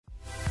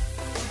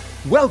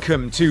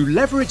Welcome to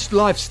Leveraged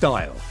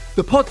Lifestyle,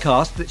 the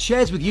podcast that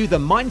shares with you the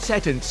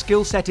mindset and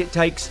skill set it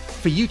takes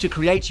for you to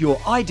create your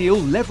ideal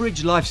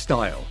leveraged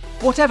lifestyle,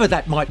 whatever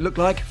that might look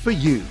like for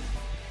you.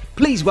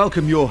 Please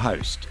welcome your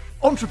host,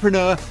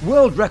 entrepreneur,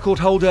 world record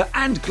holder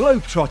and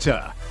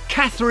globetrotter,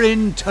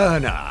 Catherine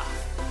Turner.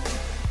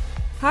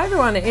 Hi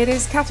everyone, it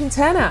is Catherine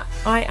Turner.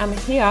 I am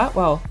here,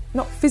 well,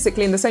 not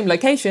physically in the same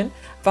location,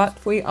 but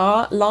we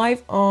are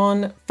live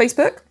on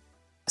Facebook.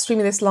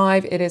 Streaming this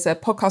live, it is a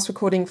podcast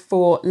recording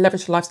for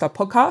Leveraged Lifestyle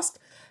Podcast.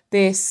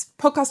 This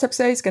podcast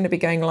episode is going to be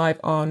going live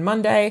on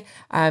Monday,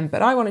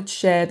 but I wanted to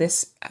share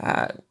this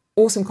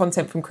awesome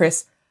content from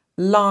Chris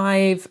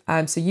live,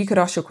 so you could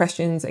ask your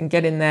questions and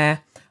get in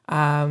there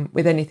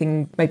with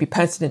anything maybe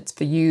pertinent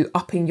for you,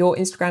 upping your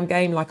Instagram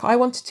game like I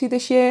wanted to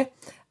this year.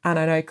 And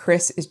I know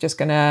Chris is just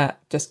going to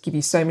give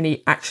you so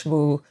many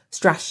actionable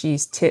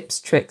strategies,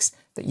 tips, tricks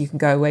that you can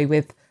go away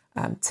with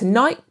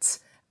tonight.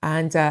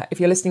 And if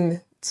you're listening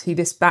to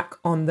this back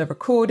on the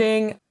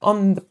recording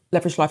on the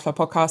Leveraged Lifestyle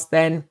Podcast,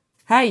 then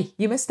hey,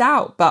 you missed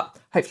out. But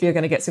hopefully you're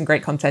going to get some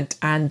great content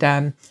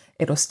and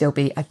it'll still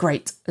be a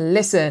great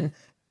listen.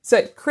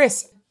 So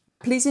Chris,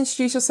 please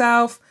introduce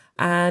yourself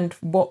and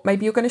what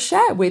maybe you're going to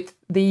share with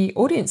the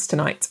audience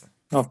tonight.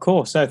 Of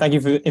course. So thank you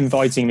for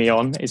inviting me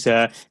on. It's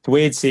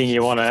weird seeing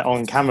you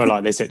on camera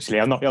like this. Actually,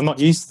 I'm not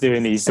used to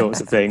doing these sorts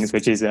of things,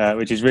 which is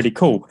really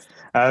cool.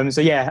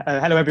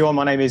 Hello everyone.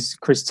 My name is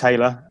Chris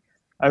Taylor.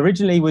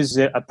 Originally was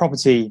a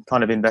property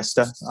kind of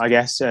investor, I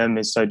guess,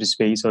 so to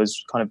speak. So I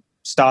was kind of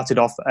started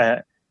off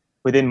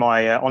within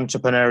my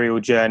entrepreneurial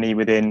journey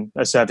within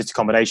a service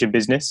accommodation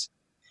business.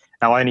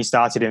 Now I only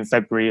started in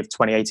February of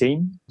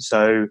 2018,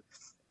 so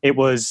it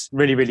was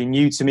really, really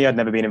new to me. I'd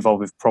never been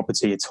involved with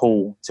property at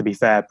all, to be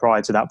fair,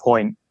 prior to that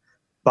point.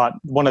 But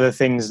one of the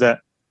things that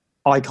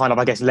I kind of,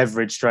 I guess,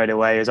 leveraged straight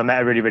away is I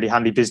met a really, really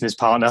handy business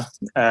partner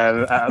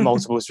at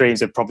multiple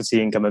streams of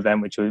property income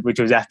event, which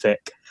was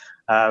epic.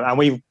 And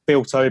we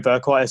built over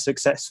quite a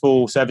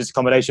successful service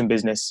accommodation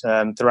business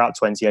throughout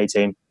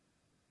 2018.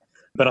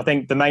 But I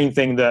think the main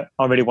thing that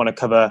I really want to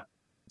cover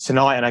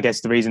tonight, and I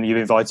guess the reason that you've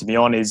invited me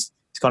on, is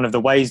kind of the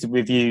ways that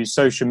we've used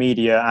social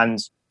media and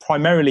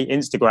primarily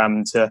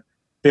Instagram to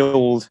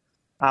build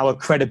our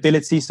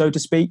credibility, so to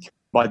speak,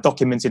 by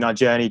documenting our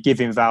journey,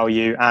 giving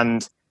value.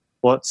 And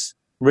what's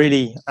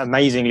really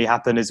amazingly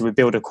happened is we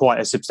built quite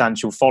a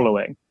substantial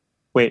following,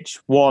 which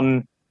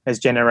one has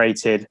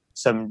generated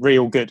some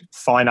real good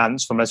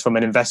finance from us from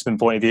an investment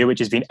point of view, which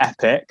has been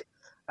epic.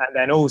 And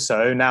then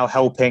also now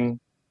helping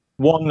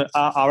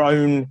our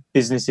own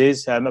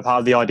businesses, a part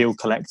of the Ideal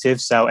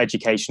Collective, sell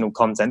educational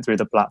content through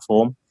the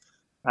platform.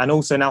 And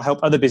also now help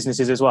other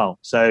businesses as well.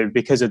 So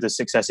because of the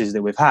successes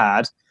that we've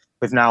had,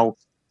 we've now,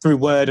 through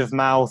word of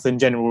mouth and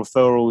general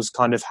referrals,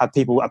 kind of had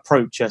people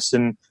approach us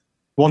and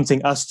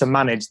wanting us to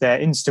manage their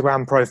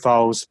Instagram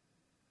profiles,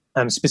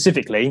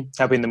 specifically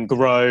helping them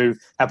grow,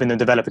 helping them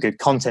develop a good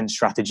content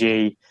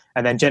strategy,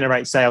 and then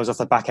generate sales off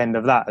the back end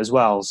of that as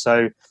well.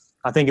 So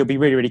I think it'll be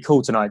really, really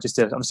cool tonight just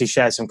to obviously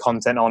share some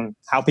content on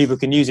how people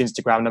can use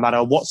Instagram, no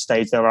matter what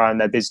stage they are in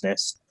their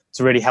business,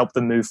 to really help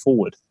them move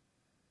forward.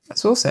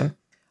 That's awesome.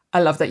 I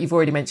love that you've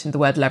already mentioned the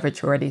word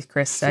leverage already,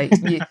 Chris. So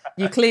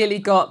you clearly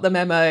got the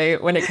memo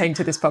when it came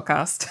to this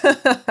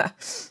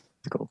podcast.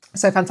 Cool.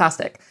 So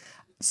fantastic.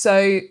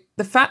 So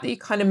the fact that you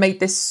kind of made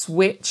this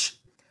switch,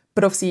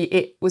 but obviously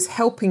it was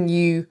helping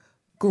you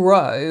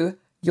grow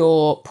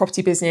your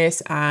property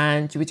business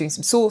and you were doing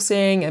some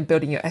sourcing and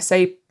building your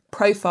SA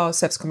profile,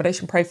 service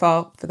accommodation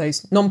profile for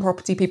those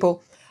non-property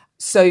people.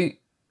 So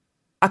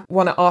I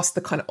want to ask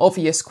the kind of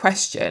obvious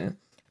question,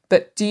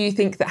 but do you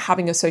think that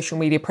having a social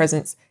media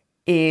presence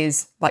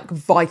is like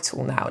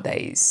vital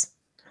nowadays?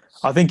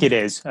 I think it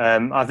is.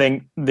 I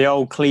think the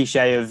old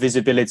cliche of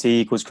visibility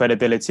equals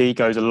credibility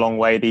goes a long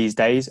way these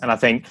days. And I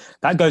think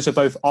that goes for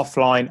both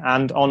offline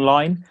and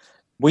online.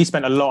 We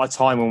spent a lot of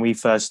time when we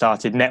first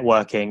started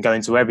networking,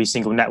 going to every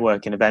single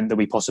networking event that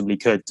we possibly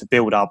could to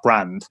build our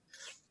brand.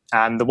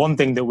 And the one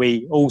thing that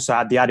we also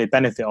had the added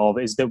benefit of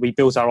is that we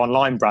built our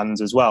online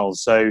brands as well.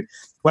 So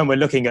when we're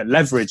looking at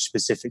leverage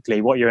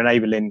specifically, what you're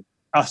enabling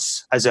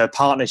us as a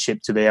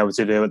partnership to be able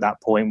to do at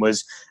that point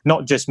was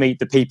not just meet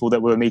the people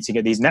that we were meeting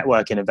at these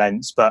networking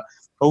events, but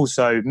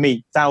also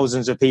meet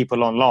thousands of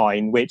people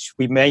online, which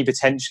we may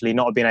potentially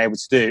not have been able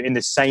to do in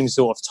the same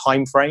sort of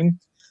time frame.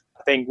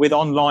 I think with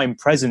online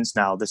presence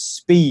now, the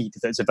speed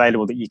that's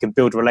available that you can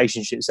build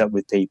relationships up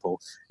with people,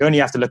 you only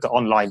have to look at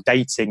online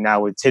dating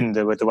now with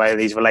Tinder, with the way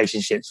these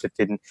relationships have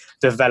been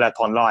developed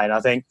online. I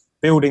think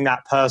building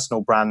that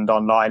personal brand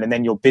online and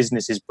then your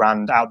business's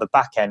brand out the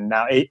back end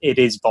now, it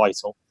is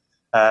vital.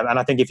 And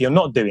I think if you're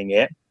not doing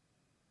it,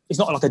 it's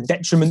not like a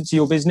detriment to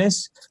your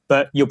business,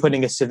 but you're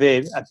putting a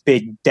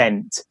big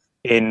dent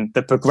in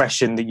the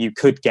progression that you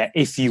could get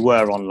if you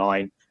were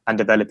online and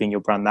developing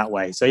your brand that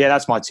way. So yeah,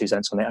 that's my 2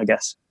 cents on it, I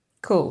guess.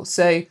 Cool.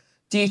 So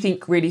do you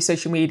think really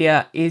social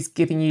media is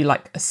giving you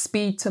like a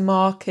speed to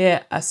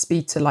market, a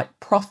speed to like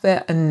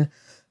profit and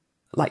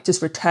like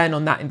just return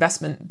on that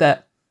investment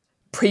that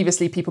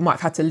previously people might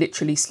have had to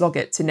literally slog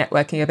it to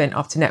networking event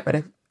after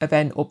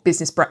event or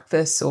business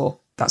breakfast or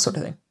that sort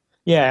of thing?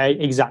 Yeah,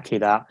 exactly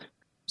that.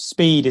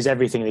 Speed is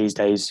everything these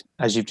days,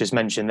 as you've just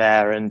mentioned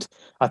there. And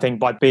I think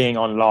by being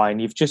online,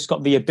 you've just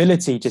got the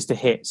ability just to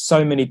hit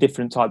so many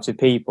different types of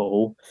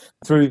people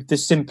through the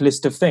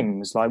simplest of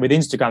things, like with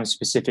Instagram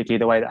specifically,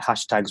 the way that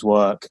hashtags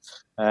work.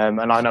 And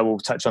I know we'll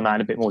touch on that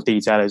in a bit more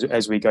detail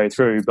as we go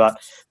through, but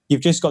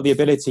you've just got the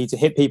ability to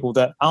hit people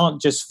that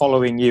aren't just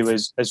following you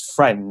as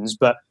friends,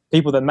 but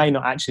people that may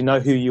not actually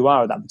know who you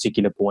are at that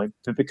particular point.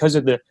 But because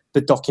of the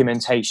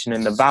documentation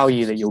and the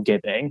value that you're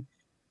giving,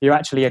 you're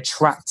actually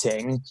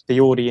attracting the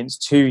audience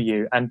to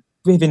you and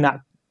giving that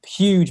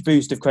huge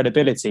boost of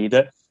credibility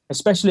that,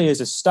 especially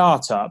as a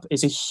startup,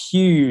 is a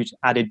huge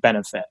added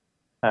benefit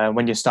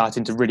when you're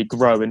starting to really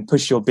grow and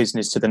push your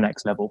business to the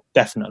next level.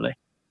 Definitely.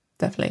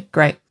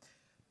 Great.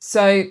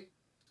 So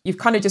you've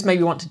kind of just made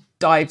me want to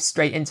dive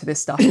straight into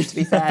this stuff, to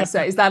be fair.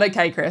 So is that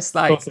okay, Chris?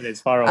 Of course it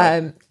is. Far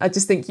away. I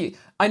just think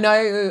I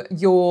know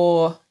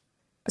your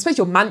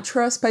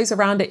mantra, I suppose,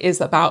 around it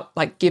is about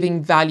like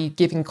giving value,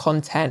 giving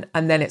content.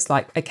 And then it's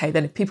like, okay,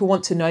 then if people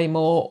want to know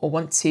more or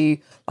want to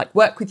like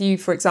work with you,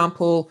 for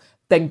example,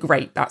 then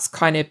great. That's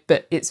kind of,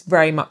 but it's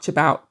very much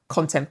about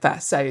content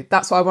first. So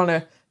that's why I want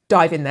to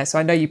dive in there. So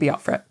I know you'd be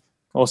up for it.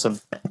 Awesome.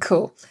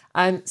 Cool.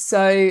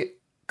 So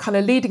kind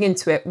of leading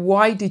into it,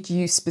 why did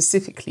you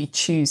specifically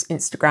choose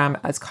Instagram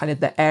as kind of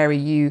the area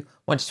you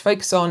wanted to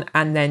focus on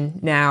and then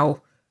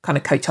now kind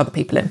of coach other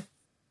people in?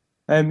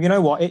 You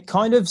know what? It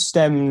kind of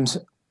stemmed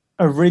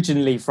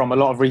originally from a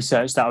lot of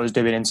research that I was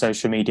doing in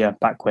social media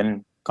back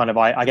when kind of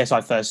I guess I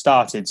first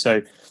started. So,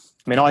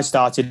 I mean, I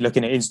started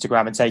looking at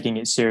Instagram and taking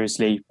it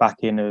seriously back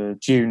in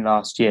June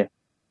last year.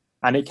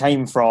 And it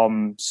came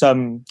from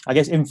some, I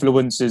guess,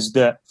 influencers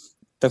that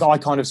I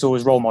kind of saw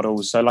as role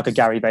models. So like a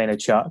Gary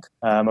Vaynerchuk,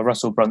 a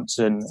Russell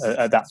Brunson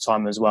at that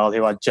time as well,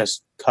 who I'd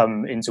just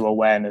come into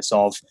awareness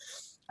of.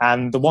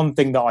 And the one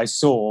thing that I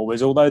saw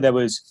was, although there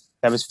was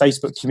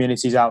Facebook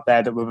communities out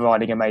there that were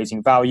providing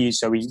amazing value,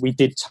 so we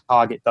did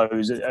target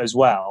those as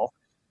well.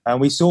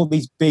 And we saw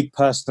these big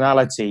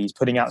personalities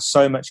putting out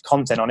so much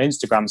content on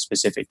Instagram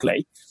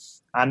specifically.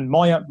 And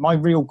my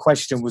real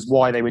question was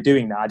why they were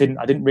doing that. I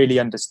didn't really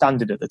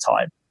understand it at the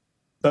time.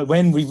 But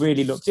when we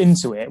really looked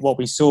into it, what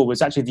we saw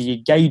was actually the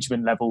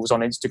engagement levels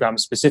on Instagram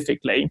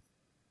specifically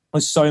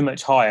was so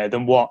much higher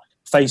than what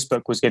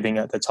Facebook was giving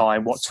at the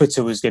time, what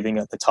Twitter was giving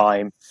at the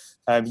time.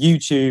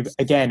 YouTube,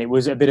 again, it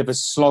was a bit of a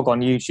slog on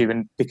YouTube.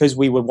 And because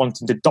we were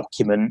wanting to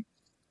document,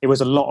 it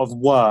was a lot of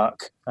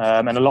work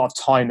and a lot of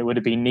time that would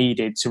have been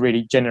needed to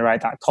really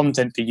generate that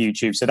content for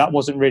YouTube. So that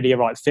wasn't really a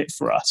right fit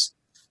for us.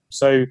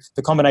 So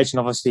the combination,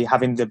 obviously,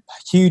 having the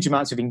huge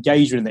amounts of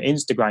engagement that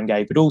Instagram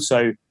gave, but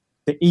also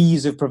the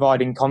ease of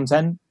providing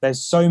content.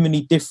 There's so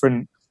many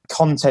different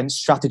content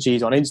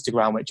strategies on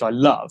Instagram, which I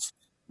love.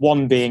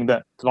 One being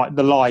that, like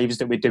the lives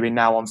that we're doing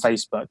now on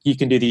Facebook, you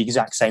can do the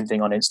exact same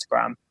thing on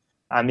Instagram.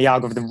 And the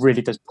algorithm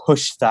really does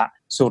push that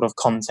sort of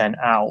content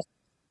out.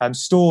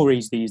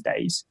 Stories these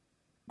days,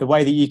 the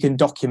way that you can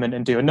document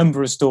and do a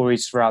number of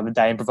stories throughout the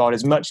day and provide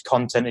as much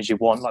content as you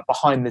want, like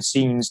behind the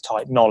scenes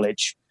type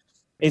knowledge,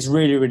 is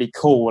really, really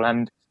cool.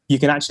 And you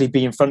can actually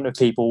be in front of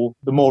people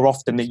the more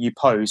often that you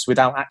post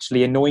without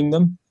actually annoying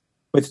them.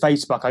 With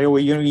Facebook,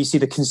 you see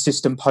the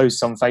consistent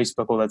posts on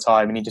Facebook all the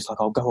time and you're just like,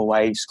 oh, go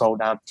away, scroll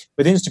down.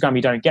 With Instagram,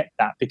 you don't get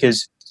that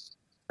because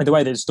the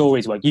way that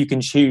stories work, you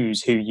can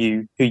choose who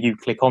you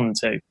click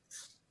onto.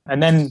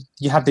 And then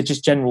you have the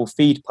just general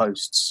feed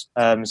posts.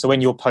 So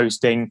when you're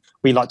posting,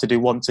 we like to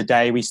do once a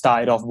day. We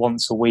started off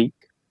once a week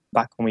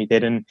back when we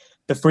did. And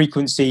the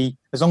frequency,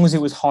 as long as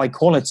it was high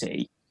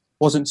quality,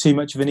 wasn't too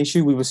much of an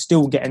issue. We were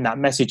still getting that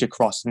message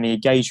across and the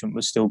engagement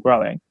was still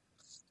growing.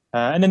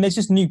 And then there's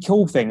just new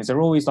cool things. They're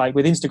always like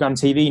with Instagram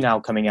TV now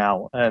coming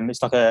out.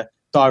 It's like a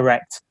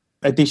direct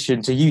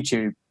addition to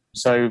YouTube.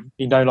 So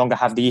you no longer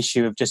have the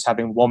issue of just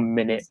having 1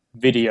 minute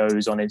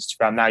videos on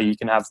Instagram. Now you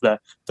can have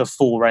the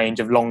full range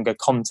of longer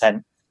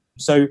content.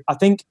 So I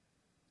think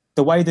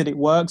the way that it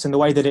works and the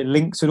way that it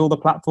links with all the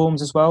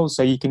platforms as well.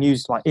 So you can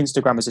use like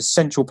Instagram as a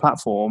central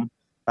platform.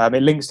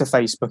 It links to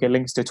Facebook, it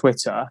links to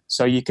Twitter.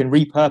 So you can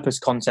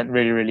repurpose content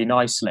really, really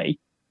nicely.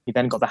 You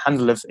then got the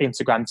handle of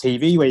Instagram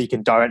TV where you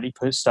can directly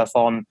put stuff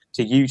on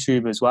to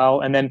YouTube as well.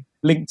 And then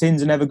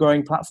LinkedIn's an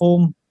ever-growing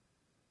platform,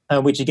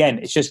 which again,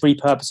 it's just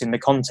repurposing the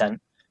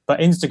content. But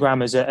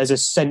Instagram as a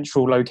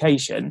central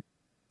location,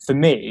 for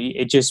me,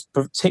 it just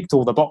ticked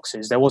all the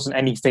boxes. There wasn't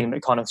anything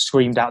that kind of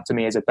screamed out to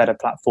me as a better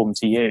platform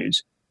to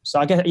use. So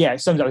I guess, yeah,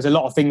 sometimes there's a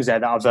lot of things there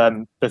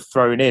that I've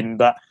thrown in,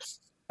 but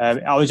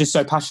I was just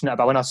so passionate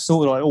about when I saw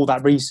like, all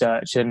that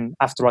research, and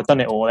after I'd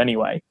done it all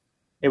anyway,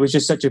 it was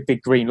just such a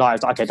big green light. I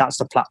was like, okay, that's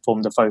the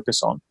platform to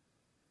focus on.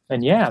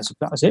 And yeah,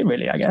 that was it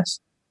really, I guess.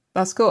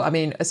 That's cool. I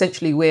mean,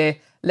 essentially we're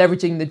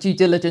leveraging the due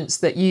diligence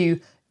that you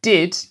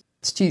did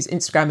to choose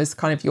Instagram as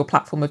kind of your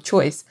platform of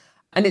choice.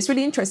 And it's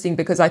really interesting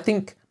because I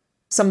think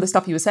some of the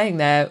stuff you were saying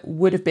there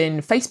would have been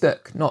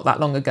Facebook not that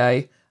long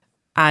ago.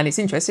 And it's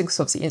interesting because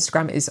obviously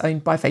Instagram is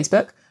owned by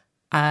Facebook.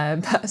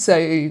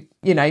 So,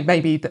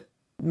 maybe that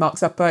Mark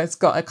Zuckerberg's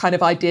got a kind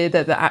of idea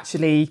that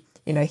actually,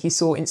 he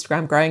saw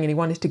Instagram growing and he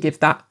wanted to give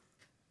that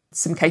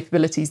some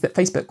capabilities that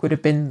Facebook would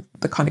have been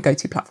the kind of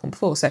go-to platform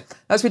before. So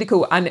that's really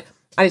cool. And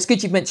it's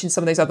good you've mentioned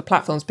some of those other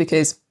platforms,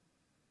 because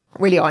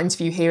really our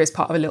interview here is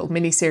part of a little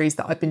mini series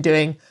that I've been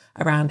doing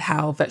around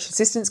how virtual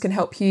assistants can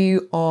help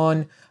you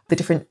on the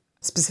different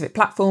specific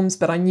platforms.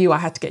 But I knew I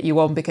had to get you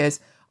on because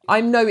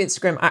I'm no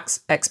Instagram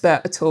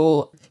expert at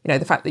all.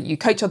 The fact that you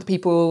coach other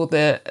people,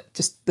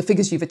 just the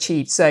figures you've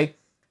achieved. So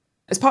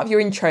as part of your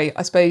intro,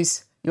 I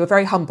suppose you were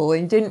very humble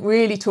and didn't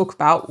really talk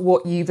about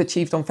what you've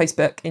achieved on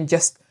Facebook in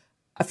just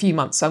a few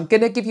months. So I'm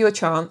going to give you a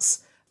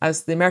chance,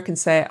 as the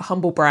Americans say, a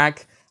humble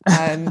brag.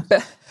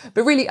 But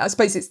really, I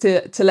suppose it's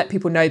to let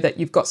people know that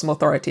you've got some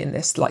authority in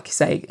this, like you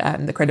say,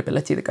 the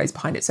credibility that goes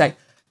behind it. So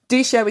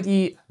do share with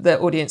the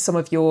audience some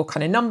of your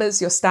kind of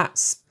numbers, your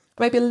stats,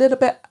 maybe a little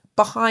bit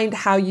behind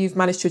how you've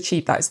managed to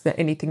achieve that. Is there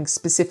anything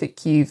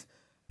specific you've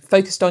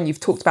focused on? You've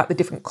talked about the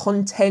different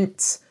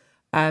content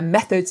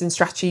methods and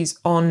strategies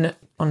on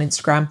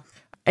Instagram.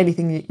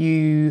 Anything that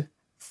you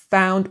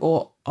found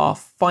or are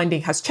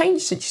finding has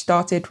changed since you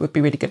started would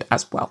be really good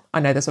as well. I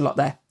know there's a lot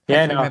there.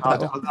 Yeah, no,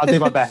 I'll do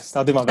my best.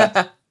 I'll do my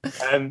best.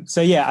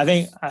 So yeah, I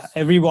think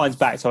it rewinds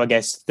back to, I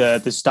guess, the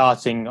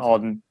starting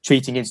on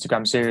treating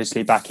Instagram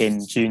seriously back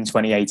in June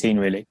 2018,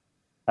 really.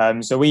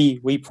 So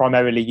we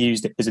primarily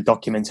used it as a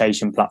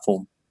documentation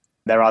platform.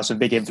 There are some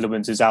big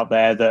influencers out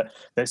there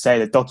that say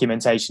that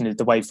documentation is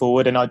the way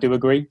forward, and I do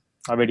agree.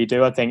 I really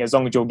do. I think as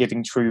long as you're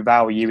giving true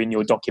value in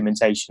your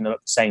documentation at the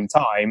same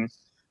time,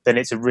 then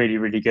it's a really,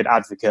 really good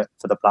advocate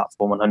for the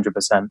platform,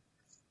 100%.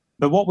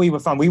 But what we were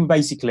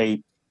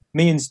basically,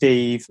 me and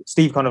Steve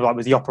kind of like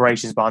was the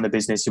operations behind the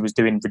business, who was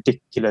doing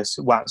ridiculous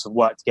amounts of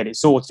work to get it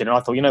sorted. And I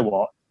thought, you know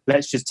what,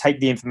 let's just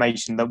take the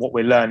information that what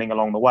we're learning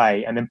along the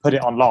way and then put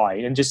it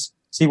online and just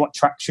see what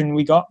traction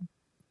we got.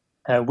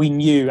 We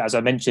knew, as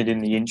I mentioned in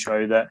the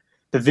intro, that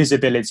the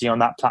visibility on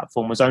that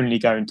platform was only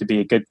going to be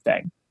a good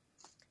thing.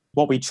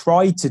 What we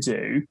tried to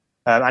do,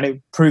 and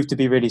it proved to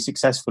be really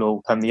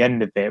successful come the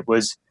end of it,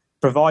 was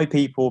provide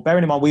people,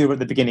 bearing in mind we were at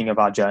the beginning of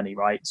our journey,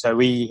 right? So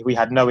we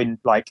had no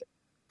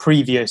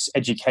previous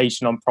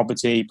education on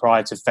property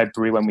prior to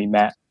February when we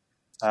met.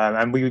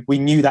 And we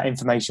knew that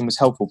information was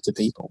helpful to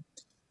people.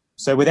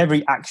 So with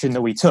every action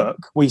that we took,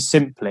 we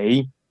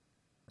simply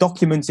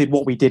documented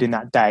what we did in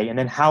that day and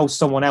then how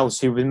someone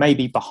else who was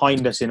maybe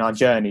behind us in our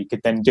journey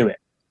could then do it.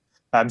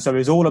 So it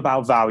was all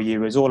about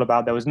value. It was all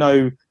about, there was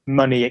no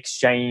money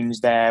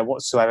exchange there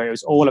whatsoever. It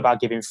was all about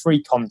giving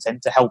free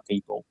content to help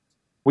people.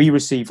 We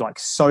received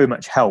so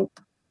much help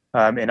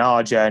in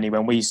our journey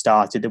when we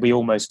started that we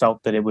almost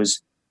felt that it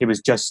was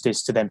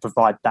justice to then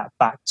provide that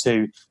back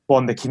to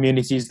the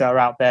communities that are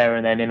out there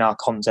and then in our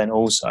content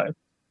also.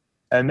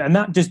 And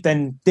that just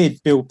then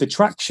did build the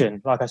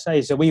traction, like I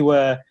say. So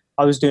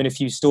I was doing a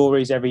few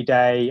stories every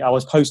day. I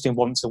was posting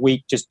once a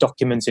week, just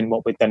documenting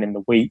what we'd done in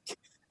the week.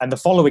 And the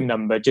following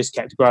number just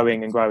kept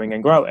growing and growing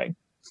and growing.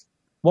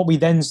 What we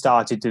then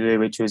started to do,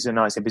 which was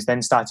nice, it was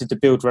then started to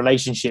build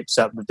relationships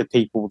up with the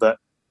people that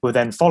were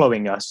then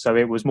following us. So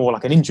it was more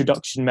like an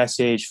introduction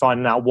message,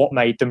 finding out what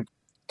made them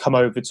come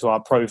over to our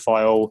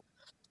profile.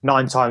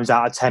 9 times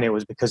out of 10, it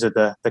was because of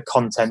the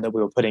content that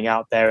we were putting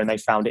out there, and they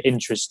found it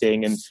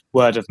interesting, and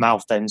word of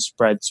mouth then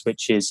spreads,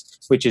 which is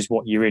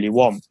what you really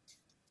want.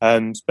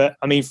 But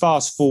I mean,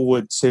 fast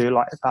forward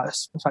to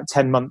it's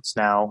 10 months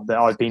now that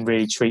I've been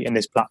really treating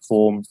this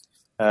platform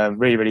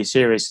really, really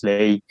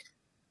seriously.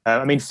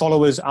 I mean,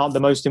 followers aren't the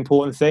most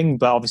important thing,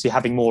 but obviously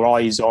having more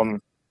eyes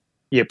on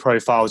your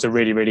profiles are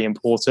really, really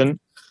important.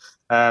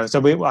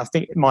 So I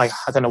think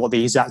I don't know what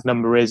the exact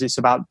number is. It's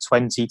about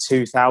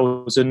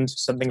 22,000,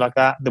 something like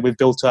that we've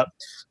built up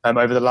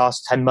over the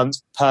last 10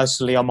 months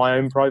personally on my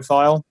own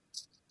profile.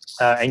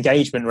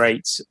 Engagement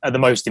rates are the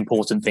most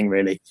important thing,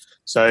 really.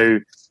 So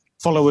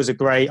followers are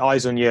great.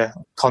 Eyes on your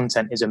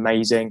content is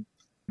amazing.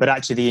 But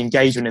actually the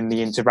engagement and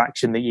the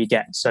interaction that you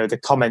get, so the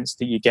comments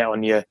that you get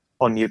on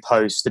your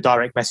posts, the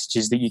direct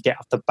messages that you get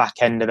off the back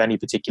end of any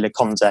particular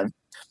content,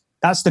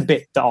 that's the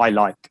bit that I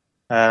like.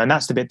 And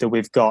that's the bit that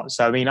we've got.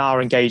 So, I mean,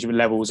 our engagement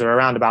levels are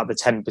around about the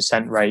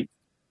 10% rate,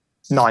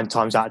 9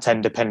 times out of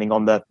 10, depending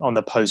on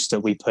the posts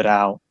that we put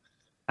out.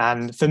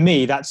 And for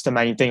me, that's the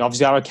main thing.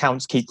 Obviously, our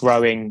accounts keep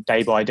growing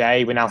day by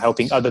day. We're now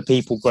helping other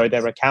people grow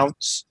their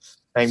accounts.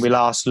 I think we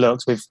last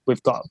looked,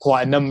 we've got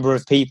quite a number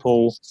of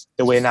people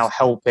that we're now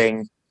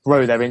helping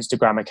grow their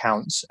Instagram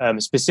accounts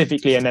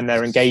specifically, and then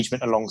their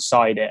engagement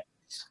alongside it.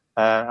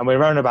 And we're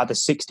around about the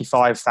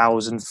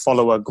 65,000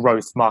 follower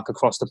growth mark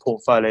across the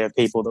portfolio of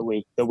people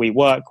that we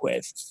work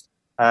with.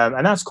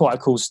 And that's quite a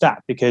cool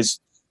stat, because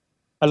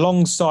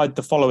alongside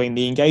the following,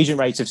 the engagement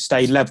rates have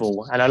stayed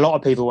level. And a lot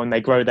of people, when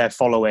they grow their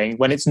following,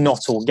 when it's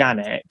not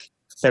organic,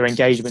 their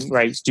engagement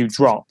rates do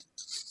drop.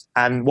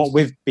 And what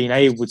we've been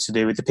able to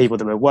do with the people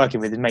that we're working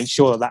with is make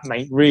sure that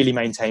really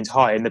maintains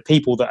high. And the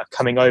people that are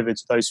coming over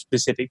to those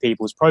specific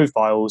people's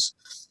profiles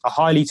are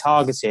highly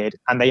targeted,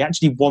 and they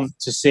actually want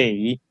to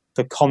see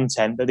the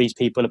content that these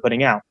people are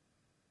putting out.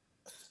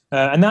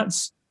 And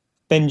that's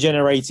then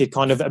generated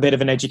kind of a bit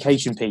of an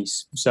education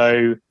piece.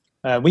 So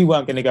We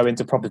weren't going to go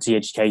into property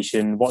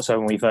education whatsoever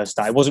when we first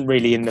started. It wasn't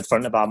really in the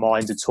front of our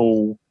minds at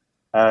all.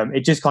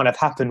 It just kind of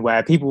happened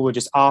where people were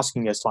just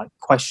asking us like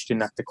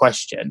question after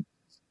question.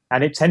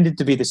 And it tended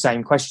to be the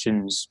same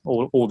questions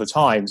all the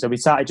time. So we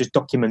started just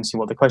documenting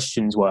what the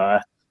questions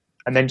were,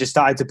 and then just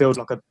started to build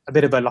like a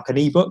bit of like an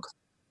ebook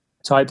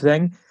type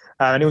thing.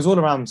 And it was all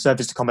around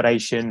serviced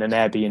accommodation and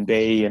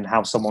Airbnb and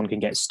how someone can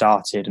get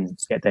started and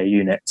get their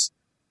units.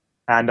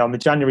 And on the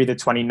January the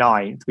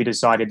 29th, we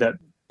decided that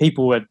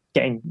people were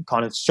getting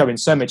kind of showing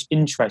so much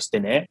interest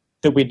in it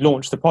that we'd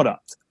launched the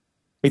product.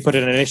 We put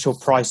an initial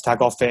price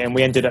tag off it, and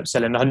we ended up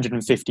selling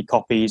 150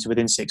 copies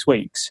within 6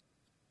 weeks.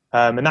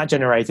 And that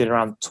generated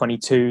around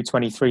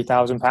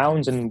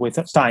 £23,000. And we're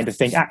starting to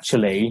think,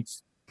 actually,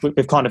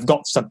 we've kind of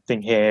got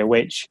something here,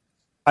 which,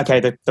 okay,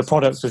 the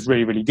product was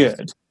really, really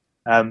good.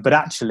 But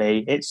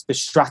actually, it's the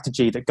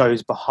strategy that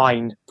goes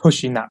behind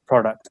pushing that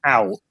product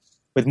out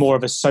with more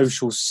of a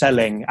social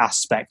selling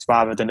aspect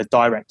rather than a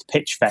direct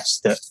pitch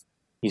fest that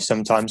you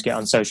sometimes get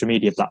on social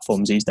media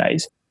platforms these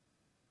days.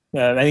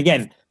 And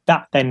again,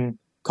 that then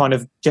kind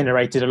of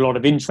generated a lot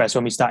of interest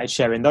when we started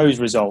sharing those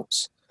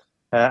results.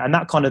 And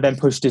that kind of then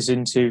pushed us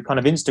into kind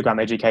of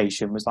Instagram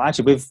education. Was like,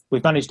 actually,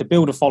 we've managed to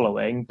build a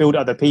following, build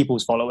other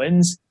people's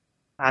followings,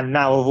 and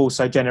now we've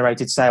also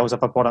generated sales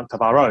of a product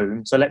of our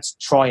own. So let's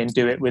try and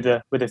do it with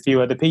a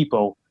few other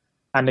people.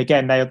 And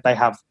again,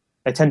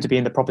 they tend to be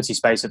in the property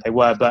space that they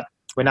were, but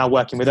we're now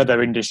working with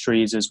other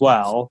industries as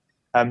well.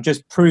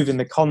 Just proving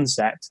the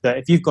concept that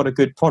if you've got a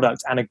good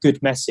product and a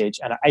good message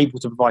and are able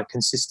to provide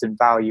consistent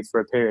value for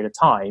a period of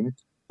time,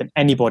 then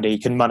anybody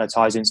can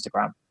monetize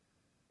Instagram.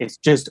 It's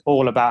just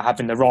all about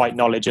having the right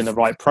knowledge and the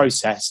right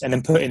process, and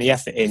then putting the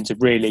effort in to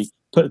really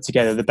put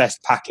together the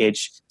best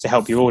package to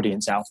help your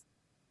audience out.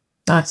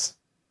 Nice.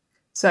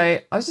 So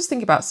I was just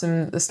thinking about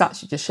the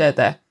stats you just shared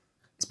there.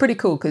 It's pretty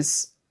cool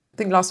because I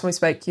think last time we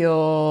spoke,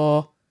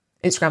 your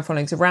Instagram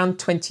followings around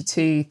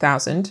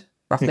 22,000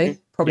 roughly,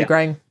 probably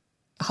growing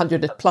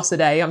 100 plus a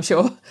day, I'm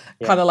sure,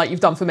 kind of like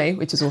you've done for me,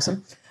 which is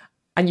awesome.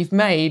 And you've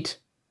made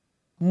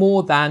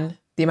more than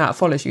the amount of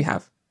followers you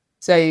have.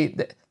 So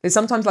there's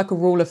sometimes like a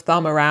rule of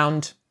thumb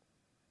around,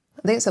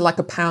 I think it's like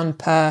 £1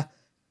 per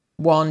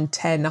 1,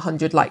 10,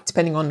 100, like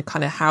depending on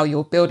kind of how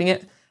you're building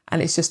it.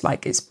 And it's just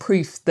like, it's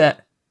proof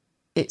that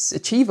it's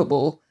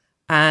achievable.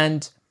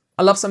 And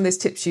I love some of these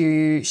tips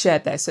you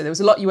shared there. So there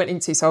was a lot you went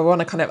into, so I want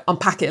to kind of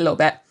unpack it a little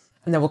bit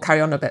and then we'll carry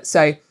on a bit.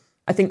 So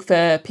I think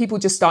for people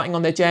just starting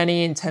on their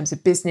journey in terms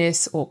of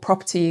business or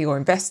property or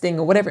investing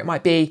or whatever it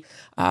might be,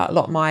 a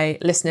lot of my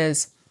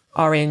listeners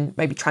are in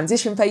maybe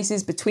transition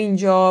phases between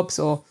jobs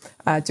or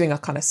doing a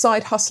kind of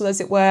side hustle, as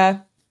it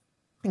were,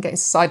 and getting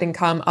side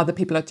income. Other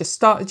people have just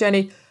started the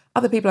journey.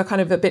 Other people are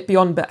kind of a bit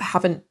beyond, but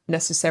haven't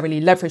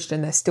necessarily leveraged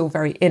and they're still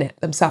very in it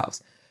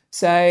themselves.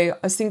 So I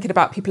was thinking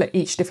about people at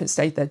each different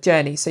stage of their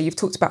journey. So you've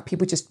talked about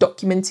people just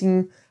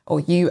documenting, or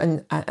you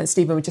and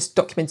Stephen were just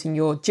documenting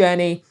your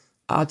journey.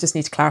 I just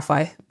need to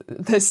clarify,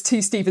 there's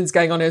two Stephens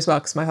going on here as well,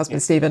 because my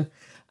husband's Stephen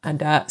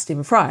and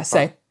Stephen Fryer.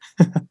 So,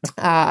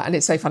 and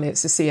it's so funny,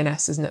 it's the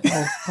CNS, isn't it,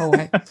 the whole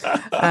way?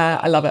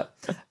 I love it.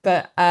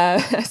 But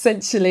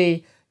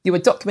essentially, you were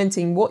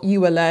documenting what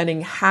you were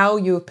learning, how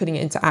you were putting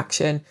it into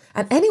action.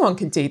 And anyone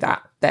can do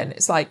that then.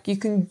 It's like you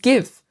can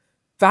give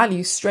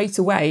value straight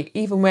away,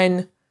 even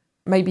when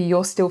maybe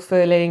you're still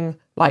feeling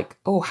like,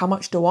 oh, how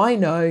much do I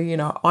know? You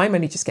know, I'm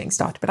only just getting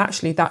started. But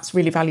actually, that's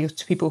really valuable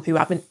to people who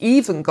haven't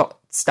even got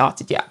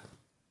started yet.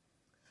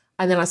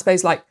 And then I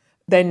suppose like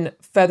then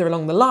further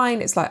along the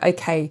line, it's like,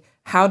 okay,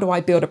 how do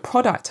I build a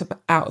product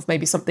out of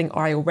maybe something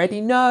I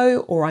already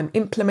know or I'm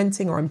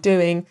implementing or I'm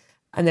doing?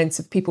 And then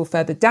to people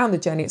further down the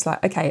journey, it's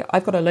like, okay,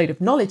 I've got a load of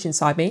knowledge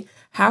inside me.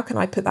 How can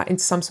I put that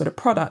into some sort of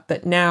product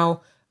that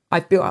now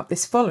I've built up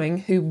this following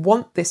who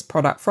want this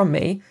product from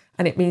me?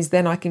 And it means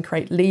then I can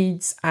create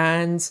leads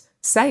and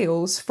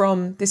sales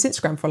from this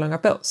Instagram following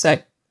I've built. So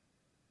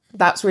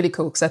that's really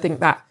cool, because I think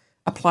that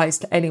applies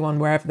to anyone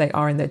wherever they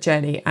are in their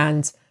journey,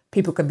 and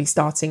people can be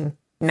starting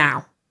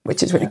now,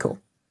 which is really cool.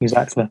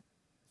 Exactly.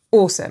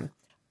 Awesome.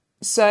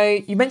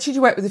 So you mentioned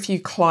you work with a few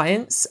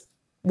clients.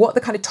 What are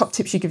the kind of top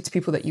tips you give to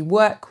people that you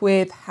work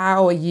with?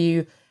 How are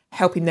you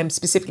helping them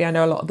specifically? I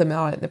know a lot of them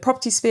are in the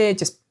property sphere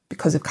just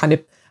because of kind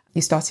of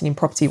you starting in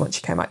property once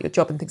you came out of your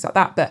job and things like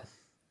that. But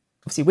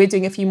obviously we're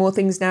doing a few more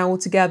things now all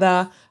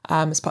together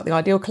as part of the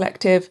Ideal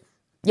Collective.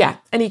 Yeah,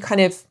 any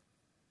kind of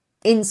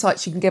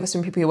insights you can give us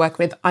from people you work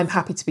with, I'm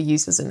happy to be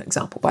used as an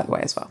example, by the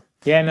way, as well.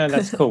 Yeah, no,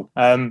 that's cool.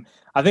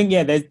 I think,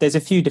 there's a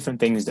few different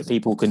things that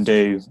people can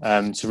do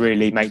to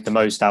really make the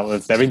most out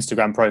of their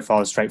Instagram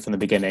profiles straight from the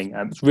beginning.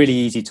 It's really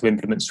easy to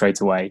implement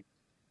straight away.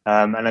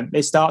 And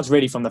it starts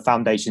really from the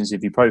foundations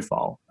of your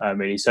profile,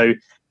 really. So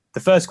the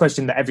first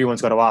question that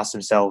everyone's got to ask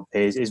themselves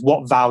is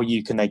what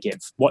value can they give?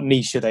 What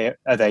niche are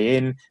they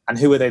in? And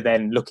who are they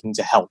then looking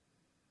to help?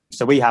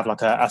 So we have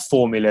like a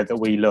formula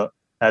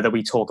that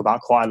we talk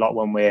about quite a lot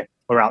when we're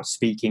out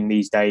speaking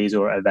these days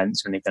or at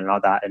events or anything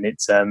like that. And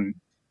it's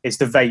it's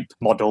the vape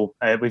model.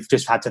 We've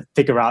just had to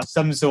figure out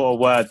some sort of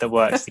word that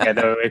works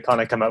together. We've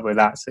kind of come up with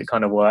that, so it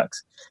kind of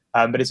works.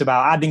 But it's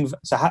about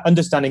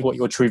understanding what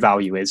your true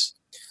value is.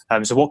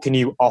 So what can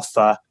you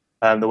offer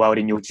the world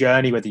in your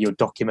journey, whether you're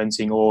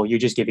documenting or you're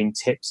just giving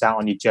tips out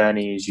on your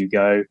journey as you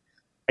go.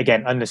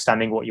 Again,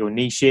 understanding what your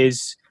niche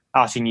is,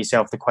 asking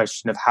yourself the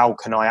question of how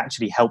can I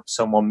actually help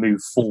someone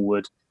move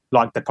forward,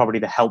 like probably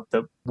the help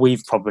that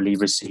we've probably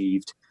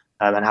received,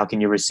 and how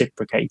can you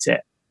reciprocate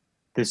it?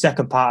 The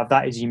second part of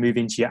that is you move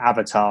into your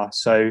avatar.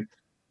 So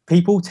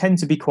people tend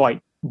to be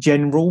quite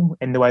general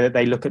in the way that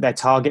they look at their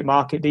target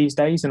market these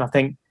days. And I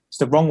think it's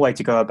the wrong way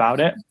to go about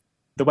it.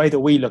 The way that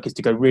we look is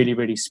to go really,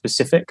 really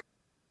specific.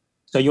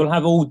 So you'll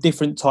have all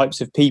different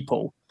types of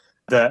people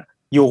that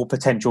your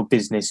potential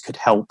business could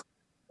help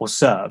or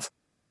serve.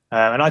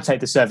 And I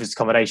take the service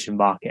accommodation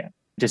market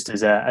just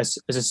as a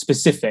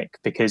specific,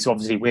 because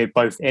obviously we're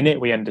both in it,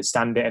 we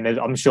understand it. And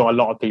I'm sure a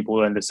lot of people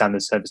will understand the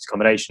service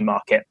accommodation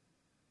market.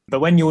 But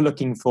when you're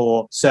looking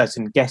for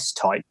certain guest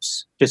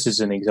types, just as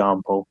an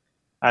example,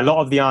 a lot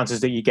of the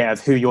answers that you get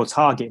of who your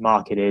target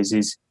market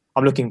is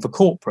I'm looking for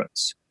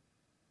corporates.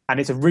 And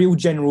it's a real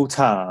general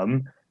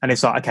term. And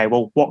it's like, okay,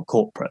 well, what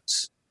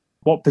corporates?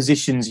 What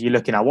positions are you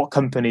looking at? What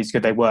companies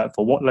could they work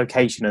for? What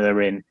location are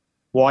they in?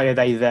 Why are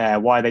they there?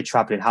 Why are they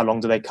traveling? How long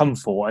do they come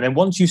for? And then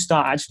once you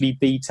start actually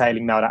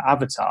detailing now that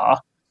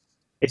avatar,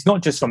 it's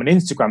not just from an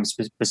Instagram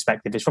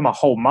perspective, it's from a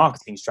whole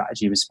marketing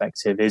strategy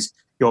perspective, is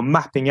you're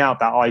mapping out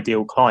that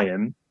ideal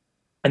client,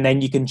 and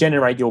then you can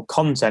generate your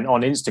content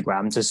on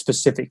Instagram to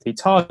specifically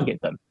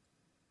target them.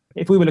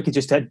 If we were looking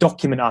just to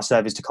document our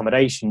service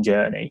accommodation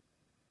journey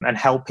and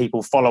help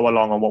people follow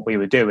along on what we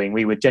were doing,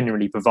 we would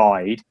generally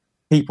provide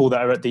people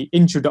that are at the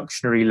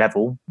introductory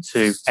level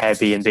to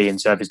Airbnb and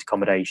serviced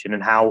accommodation,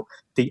 and how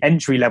the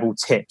entry level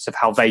tips of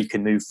how they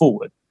can move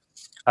forward.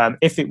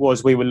 If it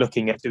was, we were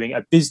looking at doing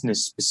a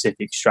business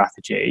specific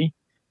strategy,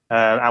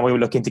 and we were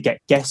looking to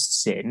get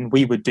guests in,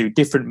 we would do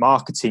different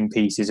marketing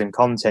pieces and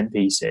content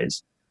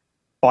pieces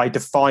by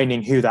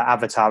defining who that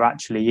avatar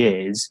actually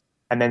is,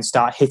 and then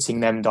start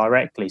hitting them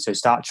directly. So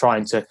start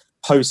trying to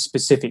post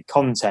specific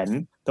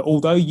content that,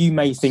 although you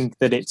may think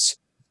that it's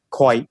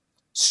quite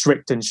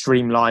strict and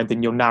streamlined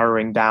and you're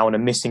narrowing down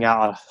and missing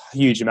out a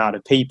huge amount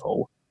of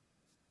people,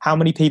 how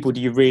many people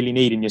do you really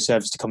need in your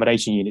serviced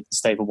accommodation unit to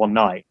stay for one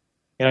night?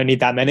 You don't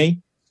need that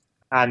many.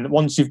 And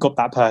once you've got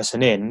that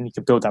person in, you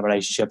can build that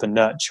relationship and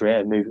nurture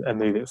it and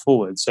move it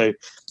forward. So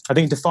I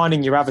think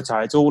defining your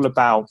avatar, it's all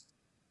about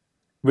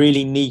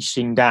really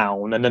niching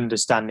down and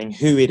understanding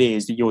who it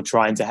is that you're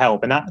trying to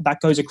help. And that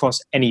goes across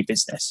any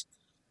business.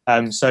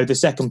 So the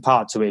second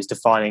part to it is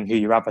defining who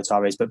your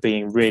avatar is, but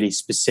being really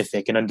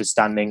specific and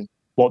understanding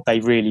what they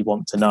really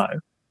want to know.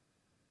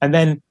 And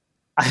then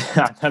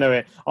I don't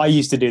know, I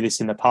used to do this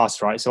in the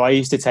past, right? So I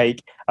used to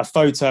take a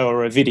photo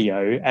or a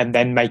video and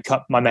then make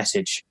up my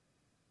message.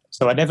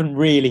 So I never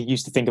really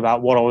used to think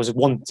about what I was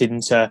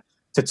wanting to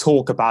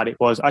talk about. It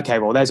was, okay,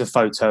 well, there's a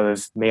photo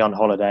of me on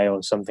holiday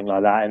or something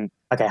like that. And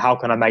okay, how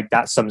can I make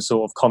that some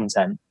sort of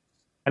content?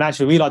 And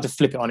actually, we like to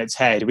flip it on its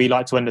head. We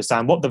like to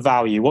understand what the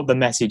value, what the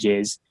message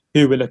is,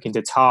 who we're looking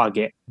to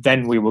target.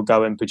 Then we will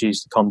go and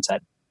produce the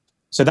content.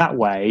 So that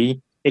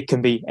way, it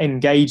can be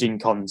engaging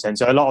content.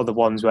 So a lot of the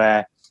ones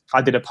where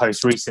I did a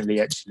post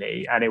recently,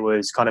 actually, and it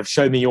was kind of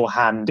show me your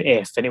hand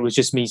if, and it was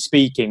just me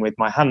speaking with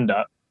my hand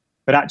up.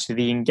 But actually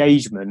the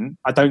engagement,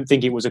 I don't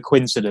think it was a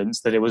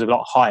coincidence that it was a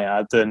lot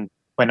higher than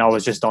when I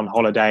was just on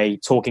holiday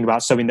talking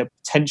about something that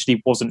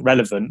potentially wasn't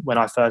relevant when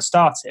I first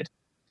started.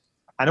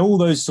 And all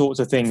those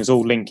sorts of things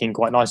all link in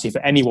quite nicely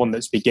for anyone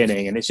that's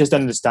beginning. And it's just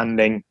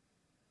understanding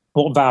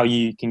what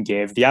value you can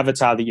give, the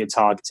avatar that you're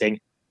targeting,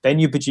 then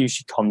you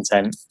produce your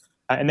content,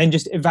 and then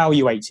just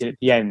evaluate it at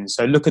the end.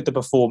 So look at the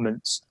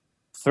performance.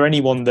 For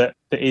anyone that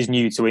is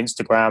new to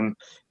Instagram,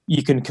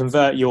 you can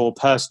convert your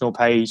personal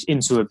page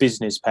into a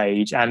business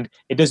page, and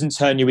it doesn't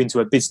turn you into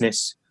a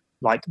business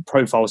like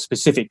profile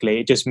specifically.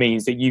 It just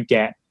means that you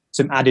get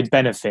some added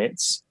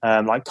benefits,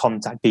 like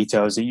contact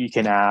details that you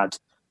can add.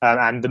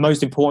 And the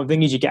most important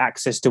thing is you get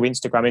access to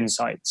Instagram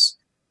Insights.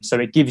 So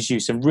it gives you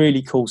some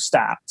really cool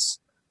stats,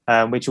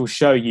 which will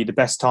show you the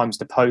best times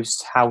to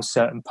post, how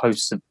certain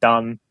posts have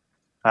done,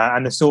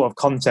 and the sort of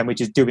content which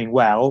is doing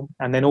well,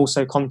 and then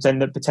also content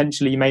that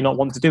potentially you may not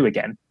want to do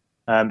again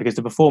because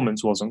the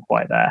performance wasn't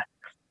quite there.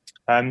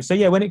 So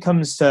yeah, when it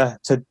comes to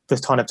the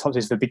kind of top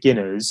tips for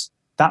beginners,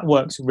 that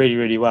works really,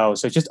 really well.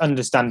 So just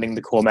understanding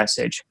the core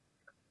message.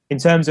 In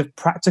terms of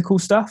practical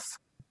stuff,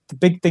 the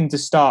big thing to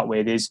start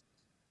with is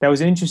there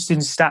was an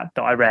interesting stat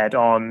that I read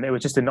on, it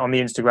was just on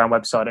the Instagram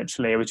website,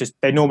 actually. It was just,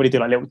 they normally do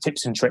like little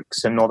tips and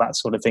tricks and all that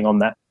sort of thing on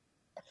there.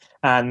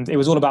 And it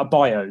was all about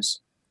bios.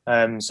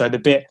 So the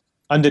bit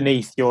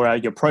underneath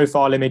your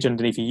profile image,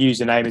 underneath your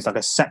username, is like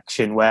a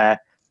section where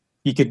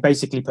you could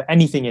basically put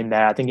anything in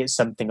there. I think it's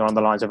something along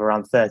the lines of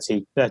around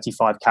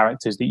 35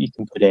 characters that you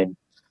can put in.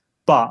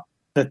 But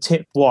the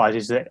tip was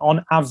is that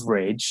on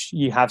average,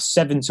 you have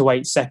 7 to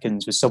 8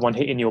 seconds with someone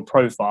hitting your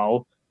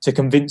profile to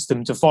convince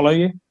them to follow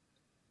you.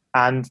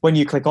 And when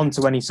you click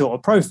onto any sort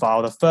of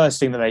profile, the first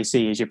thing that they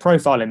see is your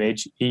profile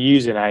image, your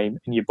username,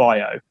 and your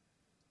bio.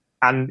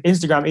 And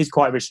Instagram is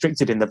quite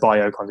restricted in the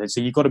bio content,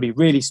 so you've got to be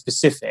really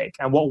specific.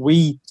 And what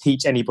we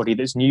teach anybody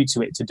that's new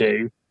to it to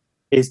do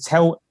is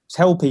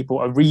tell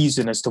people a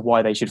reason as to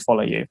why they should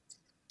follow you.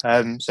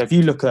 So if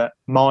you look at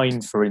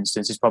mine, for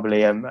instance, is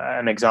probably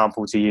an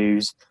example to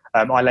use.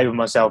 I label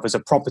myself as a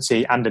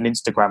property and an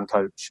Instagram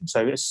coach.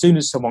 So as soon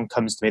as someone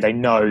comes to me, they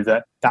know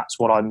that that's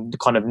what I'm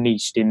kind of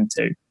niched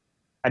into.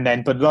 And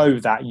then below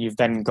that, you've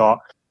then got,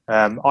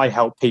 I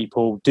help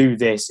people do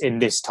this in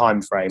this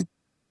time frame.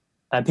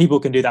 And people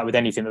can do that with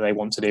anything that they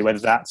want to do, whether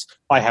that's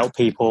I help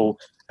people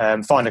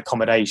find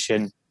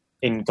accommodation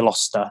in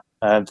Gloucester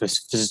for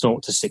 0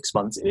 to 6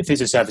 months, if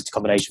it's a service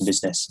accommodation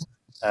business.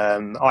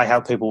 I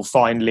help people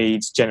find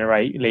leads,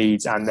 generate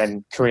leads, and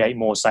then create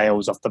more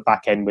sales off the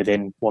back end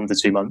within 1 to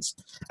 2 months.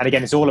 And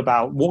again, it's all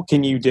about what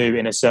can you do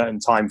in a certain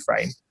time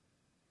frame.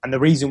 And the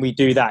reason we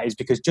do that is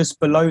because just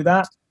below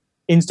that,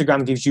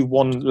 Instagram gives you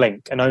one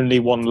link and only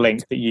one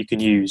link that you can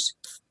use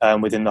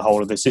within the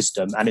whole of the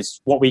system. And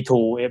it's what we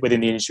call it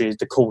within the industry is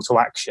the call to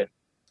action.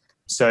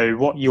 So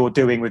what you're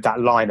doing with that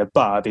line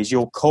above is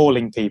you're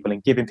calling people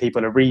and giving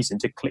people a reason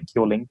to click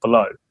your link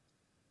below.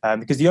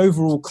 Because the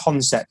overall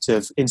concept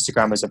of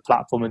Instagram as a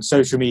platform and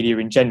social media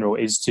in general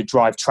is to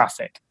drive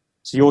traffic.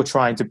 So you're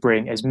trying to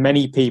bring as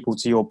many people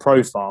to your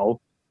profile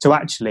to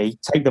actually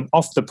take them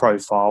off the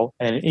profile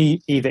and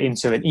either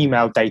into an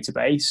email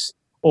database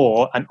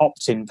or an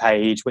opt-in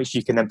page, which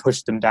you can then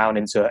push them down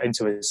into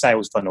a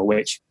sales funnel,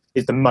 which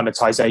is the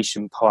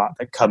monetization part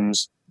that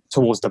comes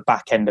towards the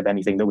back end of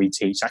anything that we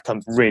teach. That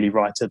comes really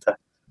right at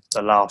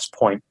the last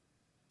point.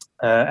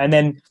 And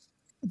then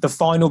the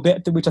final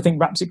bit, which I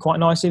think wraps it quite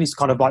nicely, is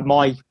kind of like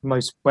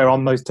where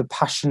I'm most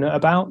passionate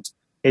about,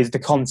 is the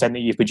content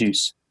that you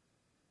produce.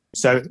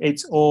 So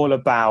it's all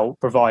about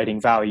providing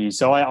value.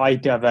 So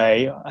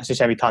it's a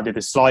shame we can't do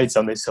the slides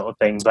on this sort of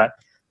thing, but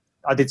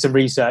I did some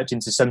research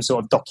into some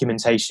sort of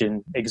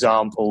documentation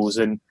examples,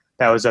 and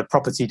there was a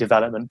property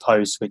development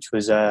post, which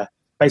was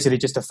basically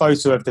just a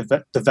photo of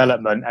the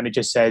development, and it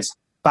just says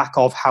back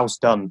of house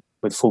done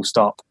with full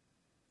stop.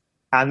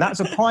 And that's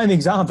a prime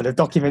example of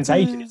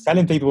documentation. It's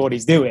telling people what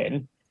he's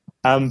doing.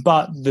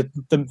 But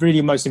the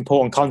really most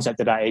important concept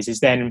of that is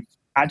then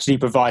actually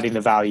providing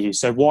the value.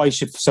 So why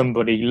should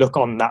somebody look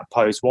on that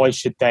post? Why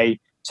should they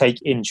take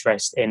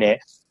interest in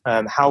it?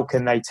 How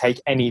can they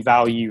take any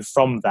value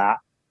from that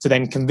to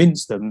then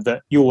convince them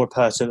that you're a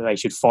person that they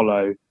should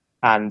follow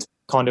and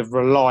kind of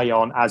rely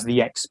on as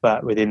the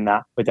expert within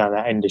that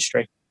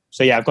industry?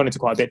 So yeah, I've gone into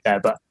quite a bit there,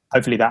 but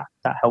hopefully that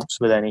helps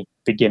with any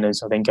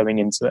beginners, I think, going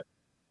into it.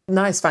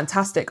 Nice,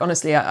 fantastic.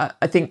 Honestly, I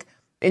think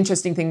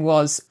interesting thing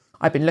was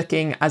I've been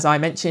looking, as I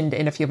mentioned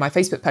in a few of my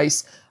Facebook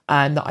posts,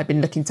 that I've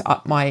been looking to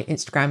up my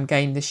Instagram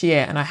game this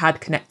year. And I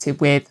had connected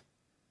with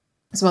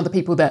some other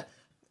people that,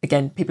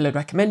 again, people had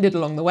recommended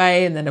along the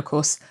way. And then, of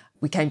course,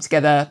 we came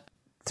together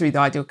through the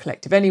Ideal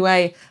Collective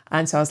anyway.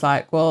 And so I was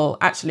like, well,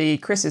 actually,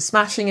 Chris is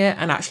smashing it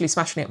and actually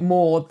smashing it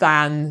more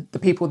than the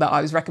people that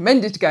I was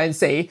recommended to go and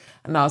see.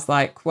 And I was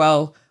like,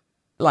 well,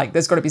 like,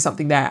 there's got to be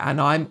something there. And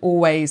I'm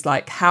always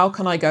like, how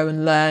can I go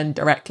and learn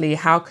directly?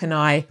 How can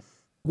I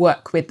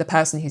work with the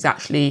person who's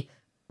actually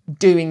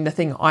doing the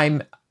thing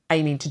I'm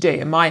aiming to do?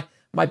 And my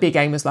big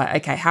aim was like,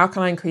 okay, how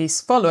can I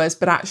increase followers,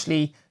 but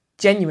actually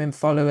genuine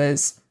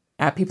followers,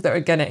 people that are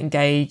going to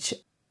engage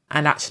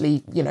and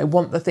actually,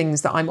 want the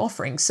things that I'm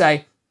offering.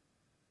 So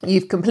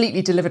you've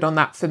completely delivered on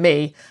that for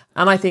me.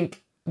 And I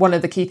think one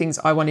of the key things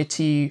I wanted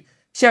to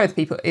share with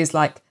people is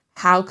like,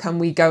 how can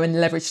we go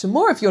and leverage some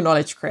more of your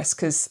knowledge, Chris?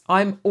 Because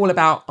I'm all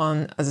about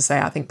as I say,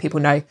 I think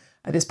people know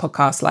at this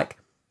podcast, like,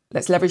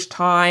 let's leverage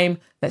time,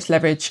 let's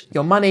leverage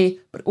your money,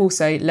 but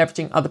also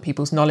leveraging other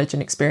people's knowledge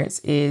and experience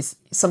is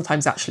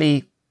sometimes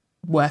actually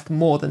worth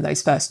more than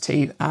those first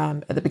two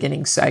at the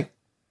beginning. So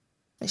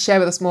share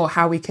with us more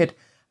how we could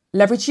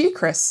leverage you,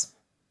 Chris.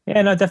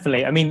 Yeah, no,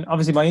 definitely. I mean,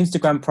 obviously my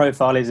Instagram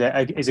profile is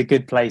a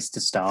good place to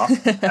start.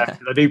 I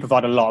do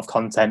provide a lot of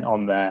content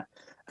on there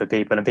for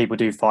people, and people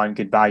do find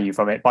good value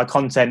from it. My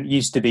content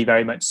used to be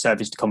very much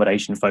service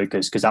accommodation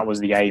focused because that was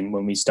the aim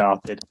when we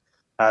started.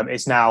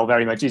 It's now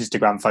very much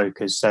Instagram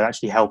focused, so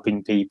actually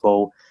helping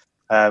people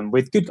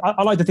with good.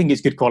 I like to think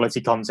it's good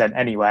quality content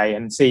anyway,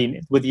 and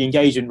seeing with the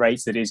engagement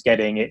rates that it's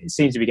getting, it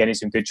seems to be getting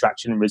some good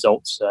traction and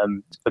results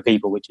for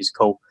people, which is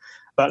cool.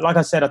 But like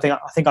I said, I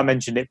think I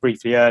mentioned it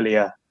briefly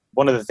earlier.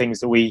 One of the things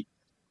that we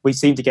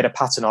seem to get a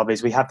pattern of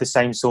is we have the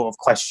same sort of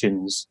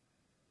questions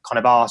kind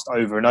of asked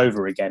over and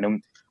over again.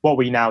 And what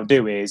we now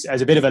do is,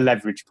 as a bit of a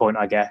leverage point,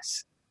 I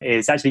guess,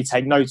 is actually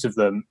take note of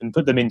them and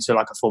put them into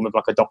like a form of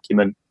like a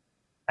document.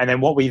 And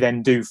then what we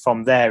then do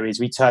from there is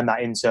we turn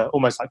that into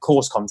almost like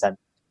course content.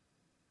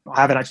 I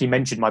haven't actually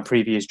mentioned my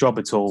previous job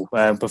at all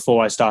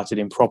before I started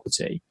in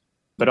property.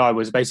 But I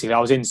was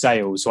in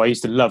sales. So I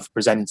used to love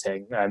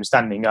presenting,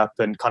 standing up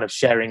and kind of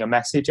sharing a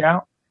message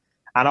out.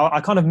 And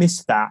I kind of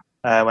missed that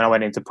when I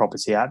went into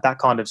property. That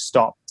kind of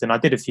stopped. And I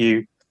did a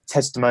few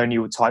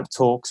testimonial type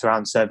talks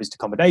around serviced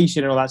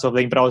accommodation and all that sort of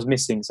thing, but I was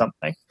missing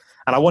something.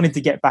 And I wanted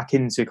to get back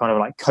into kind of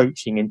like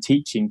coaching and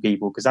teaching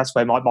people, because that's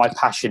where my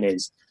passion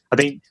is. I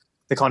think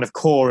the kind of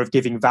core of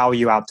giving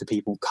value out to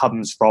people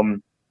comes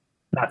from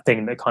that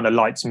thing that kind of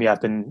lights me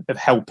up, and of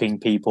helping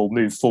people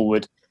move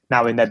forward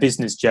now in their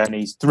business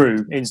journeys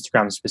through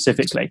Instagram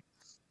specifically.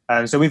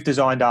 So we've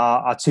designed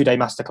our 2-day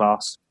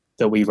masterclass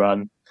that we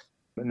run,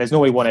 and there's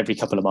normally one every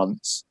couple of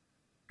months.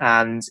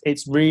 And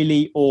it's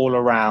really all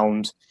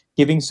around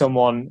giving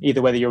someone,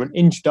 either whether you're an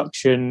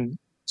introduction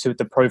to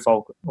the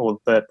profile or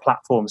the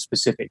platform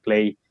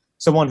specifically,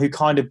 someone who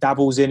kind of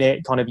dabbles in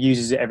it, kind of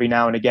uses it every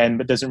now and again,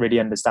 but doesn't really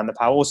understand the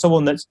power, or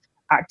someone that's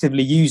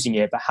actively using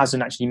it, but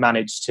hasn't actually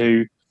managed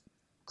to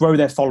grow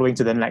their following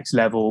to the next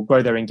level,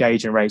 grow their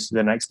engagement rates to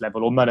the next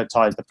level, or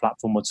monetize the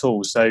platform at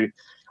all. So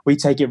we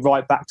take it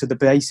right back to the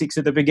basics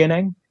at the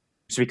beginning.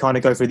 So we kind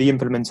of go through the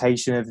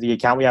implementation of the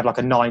account. We have like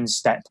a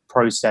 9-step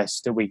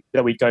process that we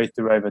go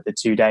through over the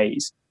 2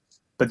 days.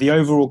 But the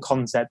overall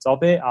concept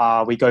of it,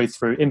 we go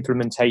through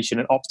implementation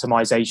and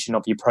optimization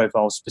of your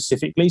profile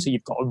specifically. So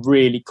you've got a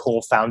really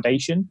core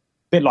foundation,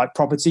 a bit like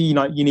property.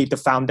 You need the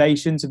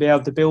foundation to be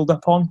able to build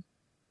upon.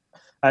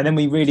 And then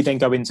we really then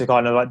go into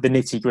kind of like the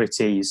nitty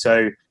gritty.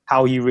 So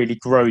how you really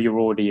grow your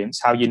audience,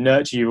 how you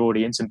nurture your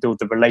audience and build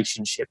the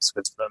relationships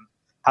with them,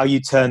 how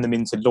you turn them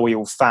into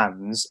loyal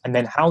fans, and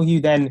then how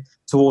you then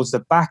towards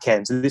the back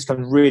end. So this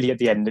comes really at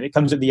the end, and it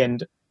comes at the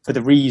end for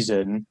the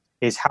reason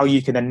is how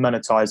you can then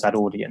monetize that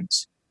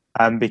audience.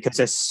 Because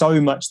there's so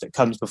much that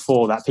comes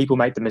before that. People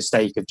make the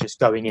mistake of just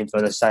going in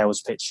for the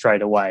sales pitch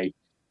straight away.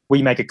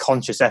 We make a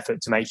conscious effort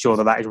to make sure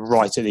that that is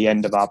right at the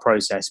end of our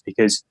process,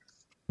 because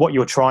what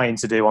you're trying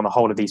to do on the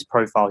whole of these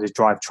profiles is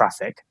drive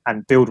traffic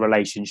and build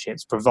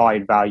relationships,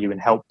 provide value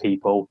and help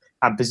people,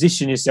 and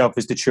position yourself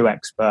as the true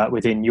expert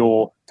within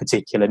your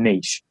particular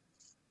niche.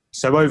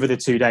 So over the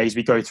 2 days,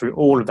 we go through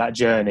all of that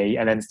journey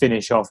and then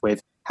finish off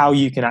with how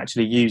you can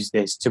actually use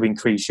this to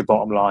increase your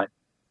bottom line.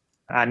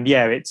 And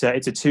yeah, it's a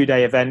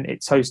 2-day event.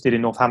 It's hosted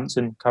in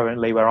Northampton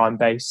currently, where I'm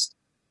based.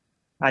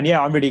 And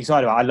yeah, I'm really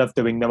excited about it. I love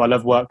doing them. I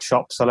love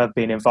workshops. I love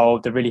being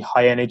involved. They're really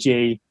high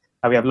energy.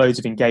 We have loads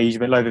of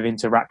engagement, loads of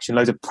interaction,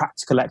 loads of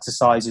practical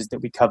exercises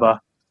that we cover.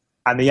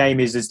 And the aim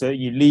is that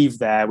you leave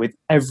there with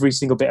every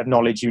single bit of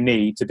knowledge you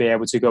need to be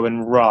able to go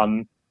and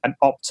run an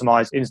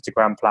optimized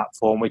Instagram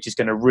platform, which is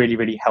going to really,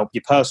 really help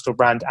your personal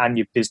brand and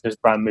your business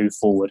brand move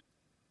forward.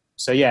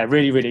 So yeah,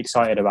 really, really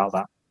excited about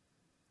that.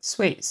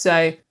 Sweet.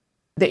 So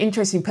the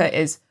interesting part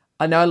is,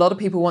 I know a lot of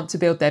people want to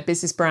build their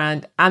business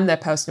brand and their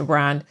personal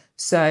brand.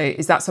 So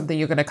is that something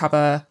you're going to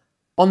cover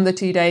on the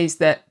 2 days,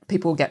 that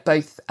people get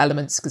both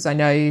elements? Because I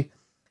know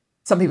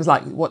some people's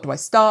like, what do I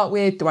start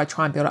with? Do I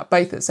try and build up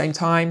both at the same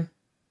time?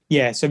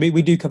 Yeah, so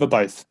we do cover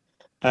both.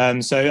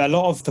 So a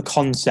lot of the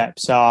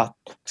concepts are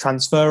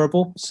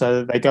transferable,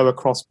 so they go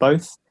across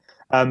both.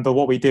 But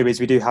what we do is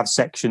we do have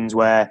sections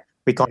where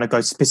we kind of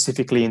go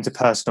specifically into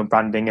personal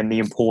branding and the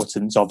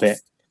importance of it,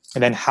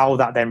 and then how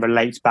that then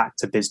relates back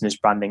to business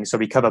branding. So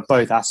we cover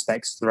both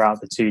aspects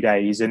throughout the 2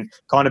 days and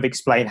kind of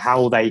explain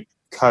how they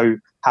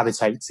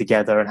cohabitate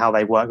together and how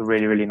they work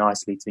really, really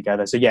nicely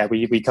together. So yeah,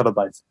 we cover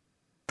both.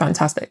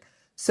 Fantastic.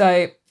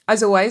 So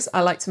as always,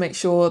 I like to make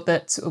sure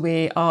that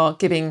we are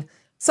giving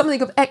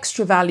something of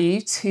extra value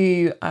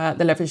to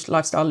the Leveraged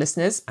Lifestyle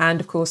listeners,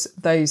 and of course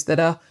those that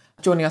are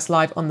joining us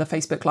live on the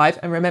Facebook Live.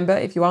 And remember,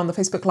 if you are on the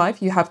Facebook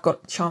Live, you have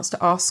got a chance to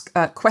ask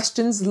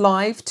questions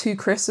live to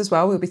Chris as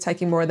well. We'll be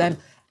taking more of them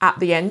at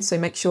the end, so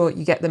make sure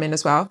you get them in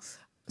as well.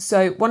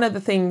 So one of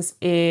the things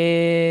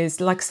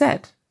is, like I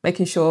said,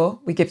 making sure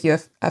we give you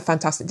a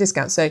fantastic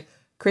discount. So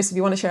Chris, if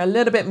you want to share a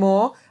little bit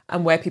more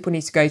and where people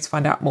need to go to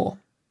find out more.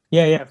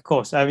 Yeah, of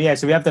course. So we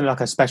have done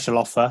like a special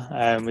offer.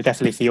 We're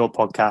definitely for your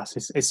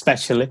podcast,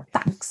 especially.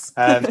 Thanks.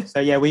 So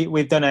yeah,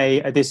 we've done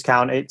a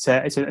discount. It's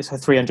a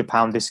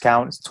 £300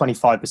 discount. It's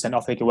 25%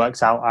 off. I think it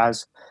works out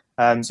as.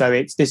 So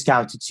it's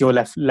discounted to your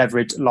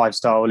Leveraged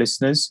Lifestyle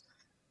listeners.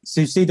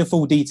 So see the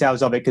full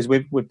details of it, because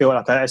we've built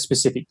like a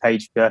specific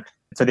page for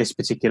this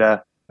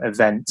particular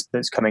event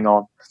that's coming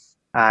on,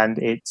 and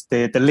it's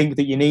the link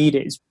that you need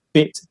is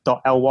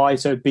bit.ly,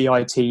 so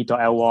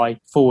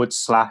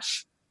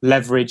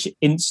bit.ly/leverage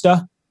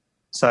Insta.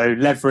 So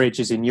leverage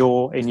is in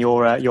your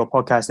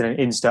podcast, and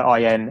Insta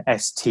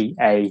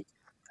INSTA.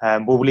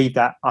 We'll leave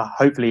that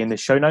hopefully in the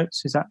show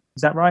notes. Is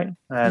that right?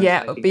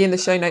 Yeah, it'll be in the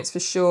show notes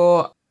for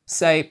sure.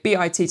 So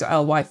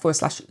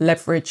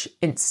bit.ly/leverage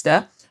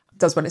Insta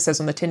does what it says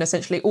on the tin,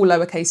 essentially, all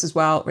lowercase as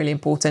well, really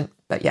important.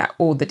 But yeah,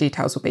 all the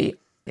details will be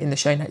in the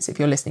show notes if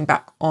you're listening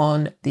back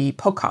on the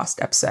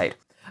podcast episode.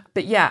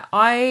 But yeah,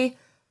 I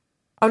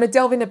want to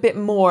delve in a bit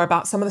more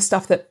about some of the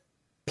stuff that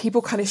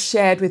people kind of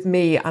shared with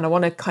me, and I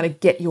want to kind of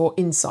get your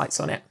insights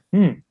on it,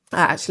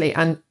 actually.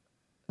 And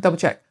double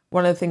check,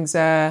 one of the things,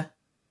 we're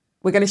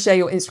going to share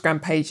your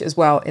Instagram page as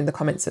well in the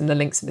comments and the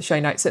links in the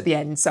show notes at the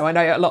end. So I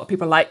know a lot of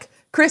people are like,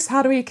 Chris,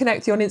 how do we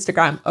connect you on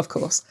Instagram? Of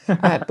course.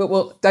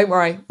 But don't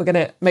worry, we're going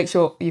to make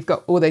sure you've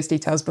got all those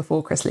details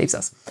before Chris leaves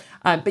us.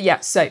 But yeah,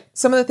 so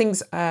some of the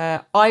things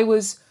I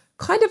was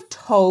kind of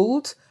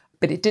told,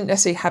 but it didn't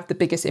necessarily have the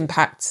biggest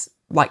impact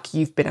like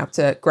you've been able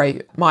to grow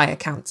my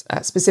account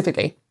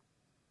specifically.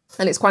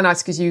 And it's quite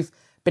nice because you've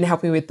been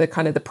helping with the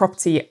kind of the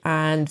property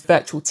and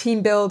virtual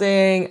team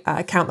building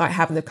account that I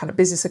have, and the kind of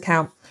business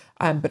account.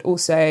 But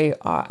also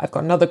I've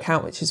got another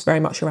account which is very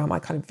much around my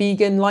kind of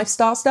vegan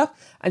lifestyle stuff.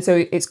 And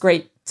so it's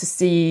great to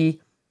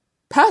see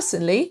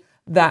personally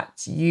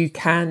that you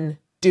can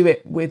do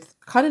it with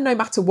kind of no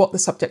matter what the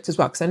subject as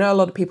well. Because I know a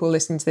lot of people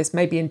listening to this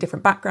may be in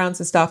different backgrounds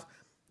and stuff.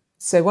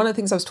 So one of the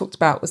things I was talked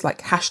about was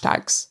like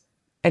hashtags.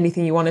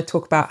 Anything you want to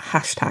talk about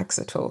hashtags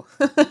at all?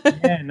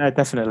 Yeah, no,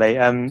 definitely.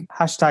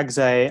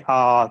 Hashtags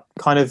are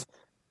kind of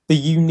the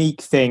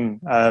unique thing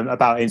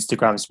about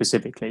Instagram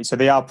specifically. So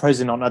they are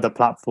present on other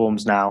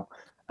platforms now.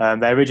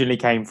 They originally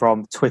came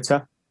from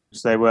Twitter.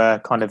 So they were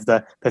kind of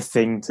the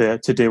thing to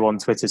do on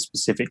Twitter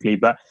specifically.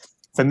 But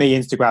for me,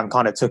 Instagram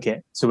kind of took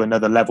it to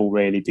another level,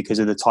 really, because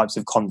of the types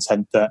of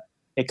content that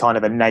it kind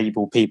of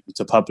enabled people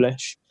to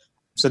publish.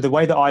 So the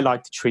way that I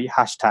like to treat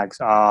hashtags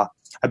are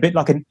a bit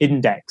like an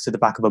index at the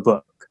back of a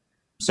book.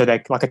 So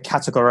they're like a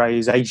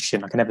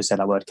categorization. I can never say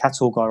that word.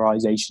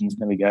 Categorizations.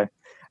 There we go.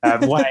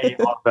 Way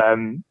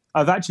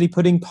of actually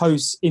putting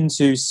posts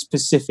into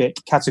specific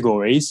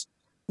categories,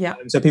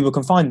 so people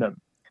can find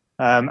them.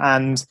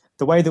 And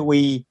the way that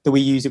we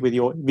use it with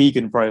your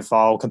vegan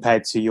profile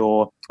compared to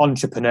your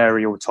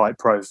entrepreneurial type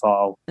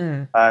profile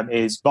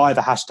is via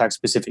the hashtag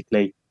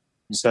specifically.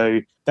 So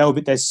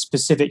there's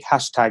specific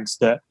hashtags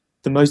that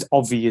the most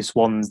obvious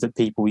ones that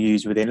people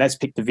use within, let's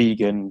pick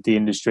the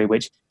industry,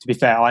 which to be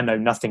fair, I know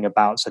nothing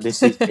about. So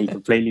this is me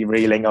completely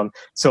reeling on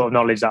sort of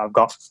knowledge that I've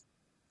got.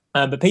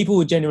 But people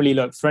would generally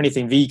look for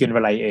anything vegan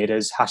related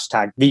as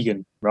hashtag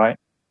vegan, right?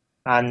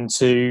 And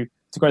to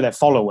grow their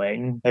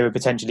following, they would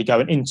potentially go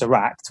and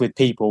interact with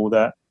people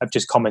that have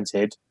just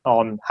commented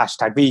on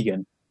hashtag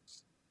vegan.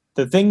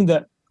 The thing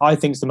that I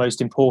think is the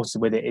most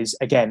important with it is,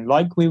 again,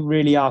 like we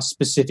really are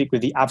specific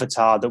with the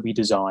avatar that we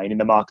design in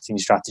the marketing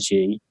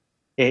strategy,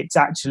 it's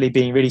actually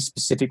being really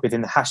specific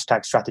within the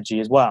hashtag strategy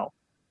as well.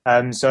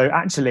 So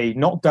actually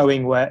not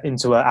going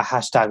into a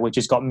hashtag which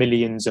has got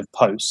millions of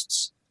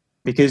posts,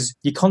 because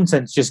your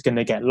content's just going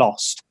to get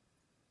lost,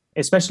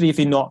 especially if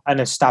you're not an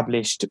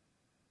established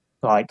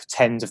like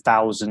tens of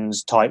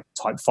thousands type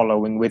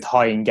following with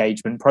high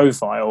engagement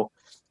profile.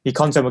 Your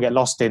content will get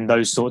lost in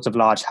those sorts of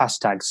large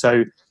hashtags.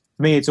 So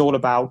for me, it's all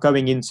about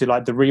going into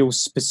like the real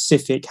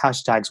specific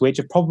hashtags, which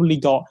have probably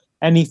got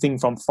anything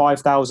from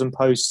 5,000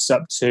 posts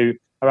up to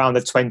around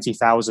the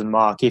 20,000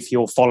 mark if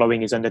your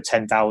following is under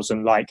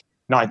 10,000, like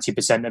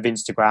 90% of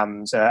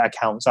Instagram's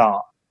accounts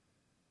are.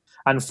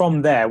 And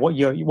from there, what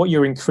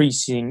you're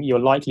increasing your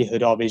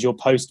likelihood of is your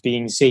post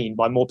being seen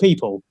by more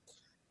people.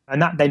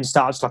 And that then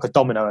starts like a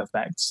domino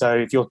effect. So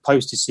if your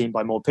post is seen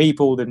by more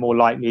people, then more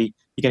likely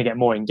you're going to get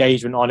more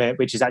engagement on it,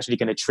 which is actually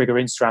going to trigger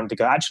Instagram to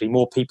go, actually,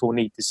 more people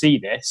need to see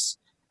this.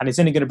 And it's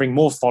only going to bring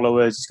more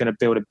followers. It's going to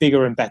build a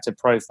bigger and better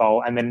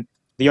profile. And then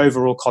the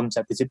overall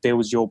concept is it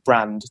builds your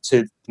brand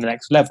to the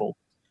next level.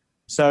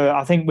 So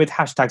I think with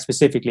hashtags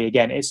specifically,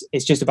 again,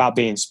 it's just about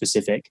being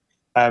specific.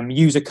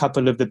 Use a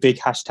couple of the big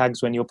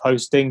hashtags when you're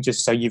posting,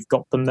 just so you've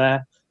got them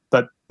there.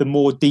 But the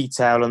more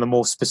detail and the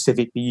more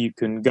specific that you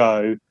can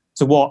go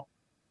to what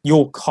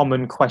your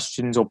common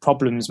questions or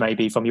problems may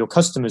be from your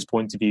customer's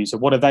point of view. So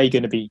what are they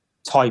going to be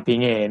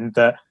typing in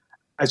that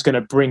is going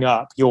to bring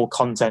up your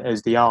content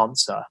as the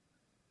answer?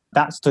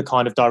 That's the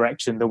kind of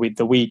direction that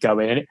we go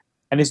in.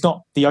 And it's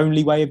not the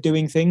only way of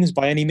doing things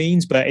by any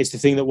means, but it's the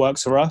thing that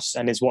works for us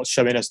and is what's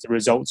showing us the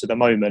results at the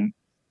moment.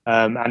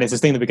 And it's the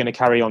thing that we're going to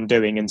carry on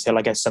doing until,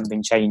 I guess,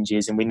 something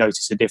changes and we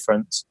notice a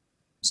difference.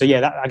 So,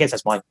 yeah, I guess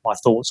that's my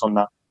thoughts on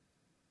that.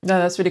 No,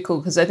 that's really cool,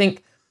 because I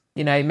think,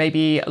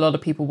 maybe a lot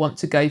of people want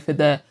to go for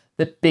the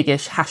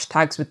biggish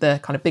hashtags with the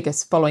kind of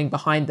biggest following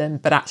behind them,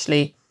 but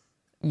actually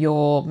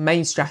your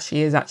main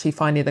strategy is actually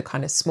finding the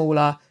kind of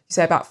smaller, you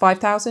say about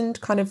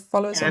 5,000 kind of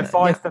followers? Yeah,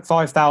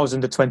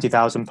 5,000 to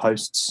 20,000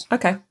 posts.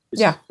 Okay,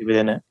 yeah.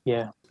 Within it,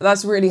 yeah.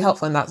 That's really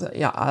helpful, and that's,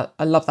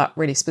 I love that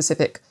really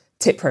specific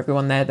tip for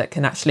everyone there that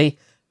can actually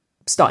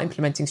start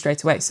implementing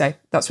straight away. So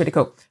that's really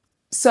cool.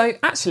 So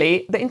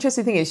actually, the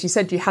interesting thing is you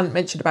said you hadn't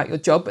mentioned about your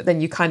job, but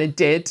then you kind of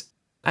did.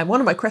 And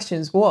one of my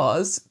questions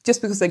was, just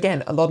because,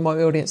 again, a lot of my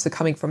audience are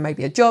coming from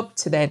maybe a job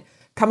to then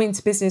coming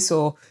into business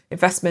or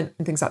investment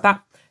and things like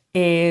that,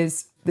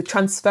 is the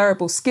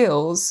transferable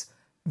skills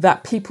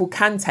that people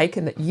can take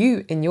and that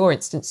you, in your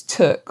instance,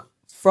 took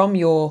from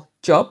your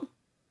job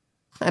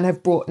and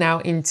have brought now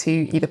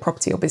into either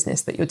property or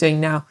business that you're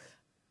doing now.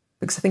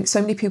 Because I think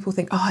so many people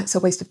think, it's a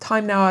waste of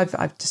time now.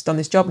 I've just done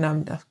this job and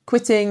I'm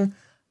quitting.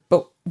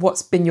 But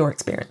what's been your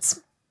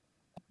experience?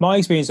 My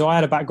experience, so I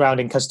had a background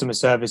in customer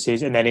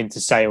services and then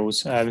into sales.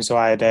 So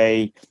I had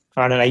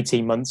around an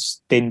 18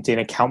 months stint in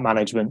account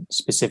management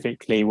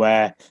specifically,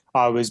 where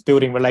I was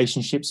building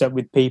relationships up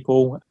with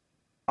people.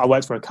 I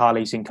worked for a car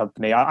leasing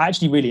company. I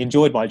actually really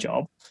enjoyed my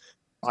job.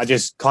 I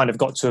just kind of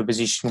got to a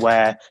position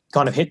where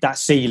kind of hit that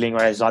ceiling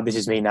where it's like, this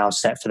is me now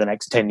set for the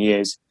next 10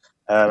 years.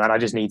 And I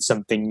just need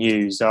something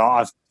new. So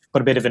I've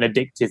got a bit of an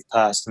addictive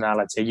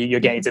personality. You're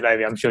getting to know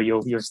me. I'm sure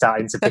you're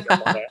starting to pick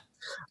up on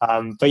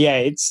it. But yeah,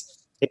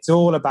 it's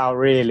all about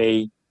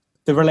really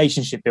the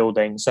relationship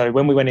building. So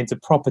when we went into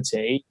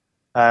property,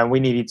 we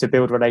needed to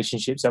build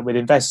relationships up with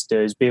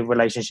investors, build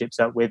relationships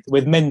up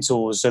with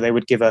mentors, so they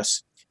would give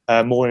us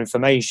more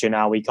information.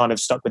 How we kind of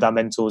stuck with our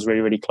mentors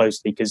really, really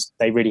closely because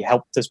they really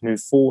helped us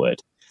move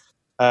forward.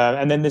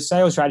 And then the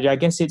sales strategy, I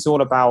guess it's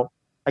all about,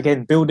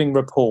 again, building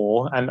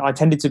rapport. And I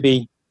tended to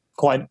be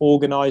quite an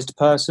organized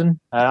person.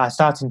 I'm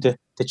starting to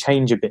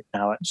change a bit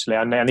now, actually.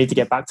 I need to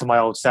get back to my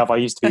old self. I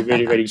used to be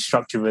really, really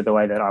structured with the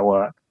way that I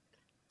work.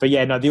 But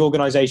yeah, no, the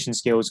organization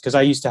skills, because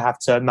I used to have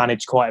to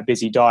manage quite a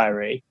busy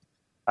diary.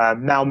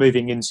 Now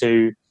moving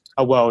into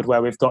a world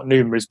where we've got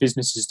numerous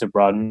businesses to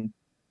run,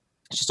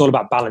 it's just all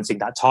about balancing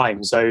that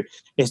time. So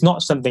it's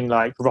not something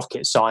like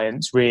rocket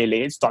science,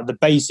 really. It's like the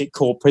basic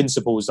core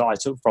principles that I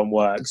took from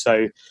work.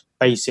 So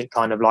basic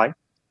kind of like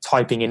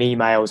typing in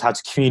emails, how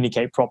to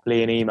communicate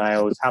properly in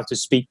emails, how to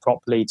speak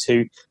properly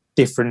to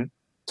different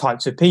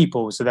types of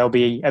people. So there'll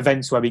be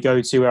events where we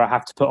go to where I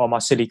have to put on my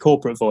silly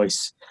corporate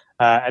voice,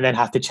 and then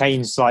have to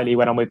change slightly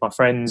when I'm with my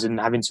friends, and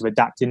having to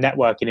adapt in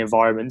networking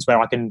environments where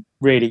I can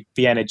really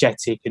be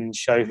energetic and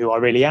show who I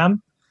really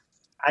am.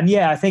 And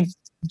yeah, I think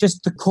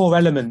just the core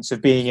elements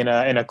of being in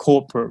a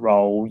corporate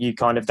role, you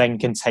kind of then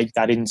can take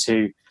that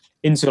into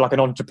like an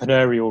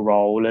entrepreneurial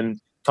role and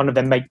kind of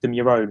then make them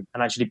your own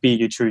and actually be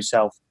your true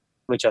self,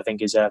 which I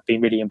think has been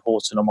really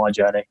important on my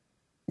journey.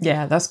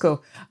 Yeah, that's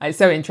cool. It's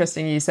so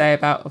interesting you say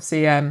about,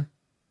 obviously, I'd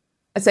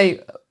say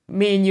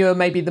me and you are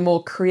maybe the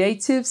more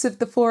creatives of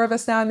the four of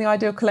us now in the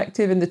Ideal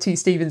Collective, and the two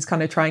Stephens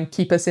kind of try and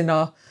keep us in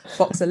our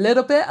box a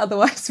little bit.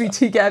 Otherwise, we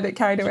do get a bit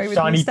carried away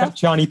with stuff.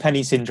 Shiny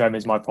penny syndrome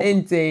is my problem.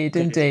 Indeed.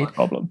 My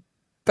problem.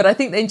 But I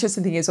think the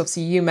interesting thing is,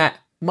 obviously, you met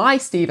my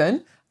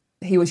Stephen.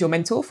 He was your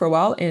mentor for a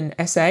while in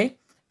SA.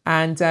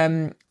 And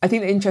I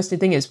think the interesting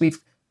thing is we've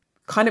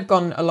kind of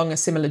gone along a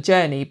similar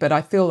journey, but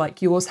I feel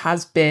like yours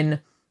has been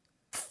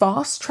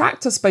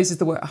fast-tracked, I suppose is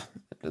the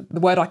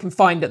word I can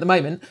find at the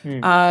moment.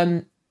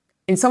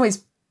 In some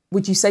ways,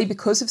 would you say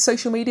because of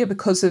social media,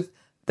 because of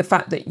the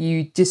fact that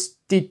you just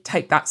did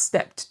take that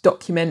step to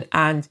document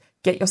and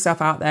get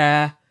yourself out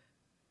there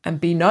and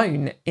be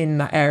known in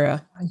that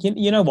area?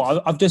 You know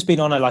what? I've just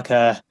been on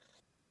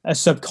a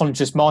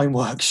subconscious mind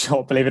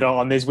workshop, believe it or not,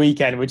 on this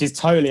weekend, which is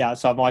totally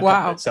outside my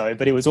comfort zone,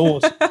 but it was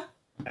awesome.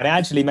 And it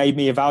actually made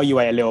me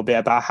evaluate a little bit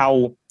about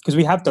how, because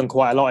we have done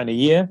quite a lot in a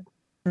year,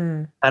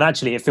 and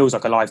actually it feels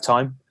like a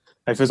lifetime.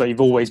 It feels like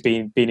you've always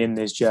been in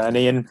this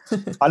journey. And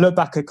I look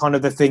back at kind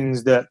of the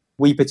things that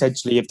we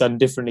potentially have done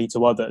differently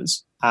to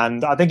others.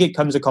 And I think it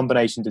comes a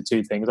combination to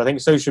two things. I think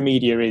social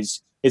media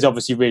is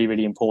obviously really,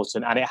 really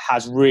important, and it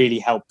has really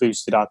helped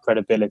boosted our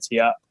credibility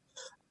up.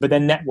 But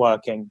then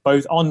networking,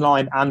 both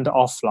online and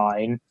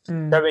offline,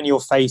 showing your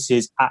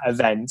faces at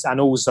events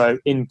and also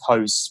in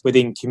posts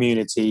within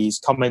communities,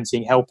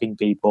 commenting, helping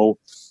people.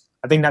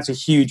 I think that's a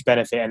huge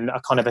benefit, and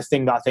a kind of a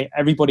thing that I think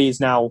everybody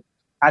is now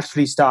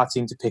actually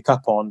starting to pick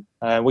up on.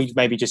 We've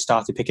maybe just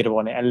started picking up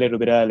on it a little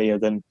bit earlier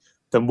than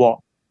what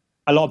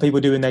a lot of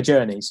people do in their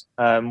journeys.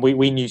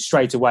 We knew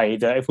straight away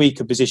that if we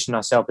could position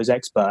ourselves as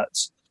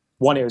experts,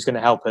 one, it was going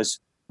to help us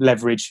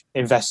leverage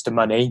investor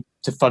money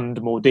to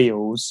fund more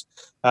deals.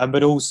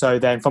 But also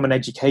then from an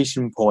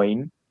education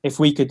point, if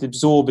we could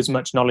absorb as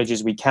much knowledge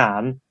as we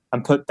can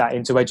and put that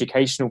into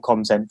educational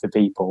content for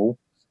people,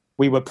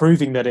 we were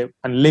proving that it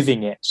and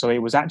living it. So it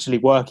was actually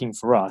working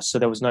for us. So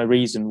there was no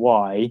reason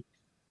why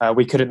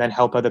we couldn't then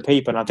help other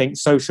people. And I think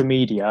social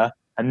media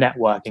and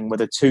networking were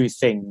the two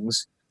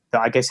things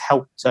that I guess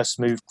helped us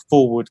move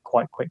forward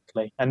quite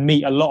quickly and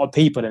meet a lot of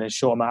people in a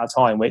short amount of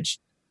time, which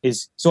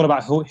is it's all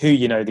about who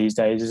you know these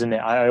days, isn't it?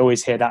 I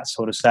always hear that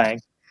sort of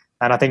saying.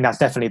 And I think that's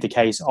definitely the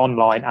case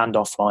online and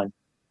offline.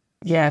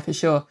 Yeah, for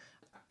sure.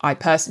 I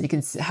personally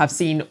have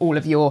seen all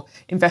of your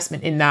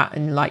investment in that.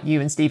 And like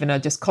you and Stephen are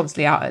just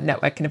constantly out at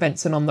networking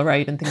events and on the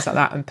road and things like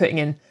that, and putting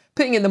in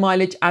the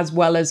mileage as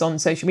well as on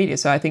social media.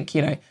 So I think,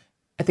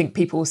 I think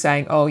people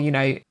saying, oh,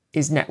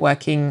 is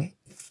networking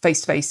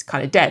face-to-face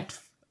kind of dead?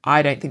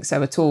 I don't think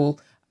so at all.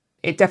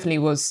 It definitely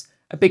was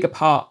a bigger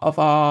part of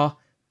our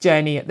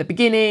journey at the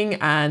beginning,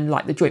 and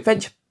like the joint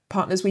venture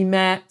partners we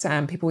met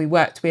and people we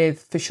worked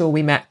with, for sure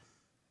we met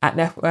at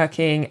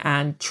networking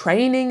and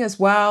training as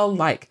well.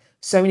 Like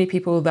so many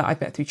people that I've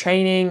met through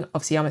training.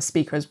 Obviously, I'm a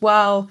speaker as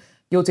well.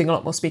 You're doing a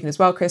lot more speaking as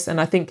well, Chris. And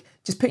I think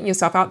just putting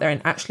yourself out there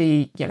and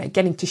actually,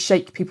 getting to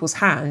shake people's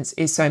hands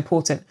is so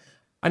important.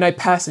 I know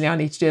personally I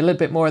need to do a little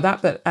bit more of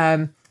that, but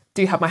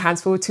do have my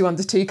hands full, 2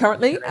 under 2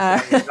 currently.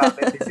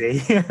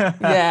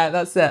 Yeah,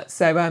 that's it.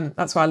 So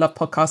that's why I love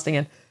podcasting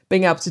and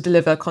being able to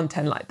deliver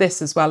content like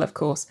this as well, of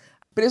course.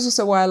 But it's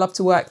also why I love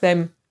to work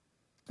then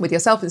with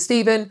yourself and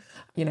Stephen.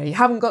 You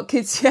haven't got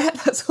kids yet.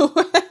 That's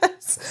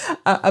always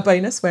a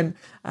bonus when...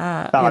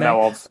 that I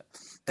know of.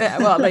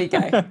 Well, there you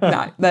go.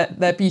 No,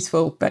 they're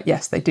beautiful, but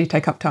yes, they do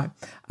take up time.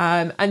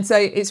 And so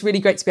it's really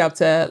great to be able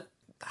to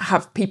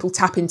have people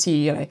tap into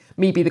you,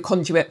 me be the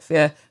conduit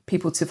for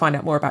people to find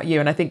out more about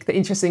you. And I think the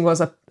interesting was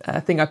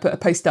a thing I put a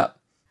post up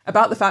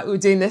about the fact we were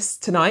doing this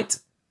tonight.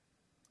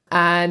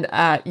 And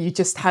you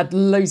just had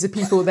loads of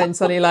people then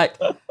suddenly like,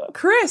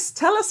 Chris,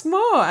 tell us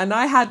more. And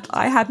I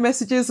had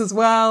messages as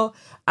well.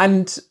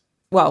 And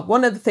well,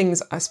 one of the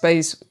things I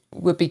suppose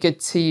would be good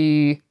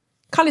to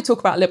kind of talk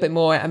about a little bit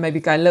more and maybe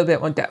go a little bit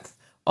more in depth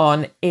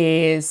on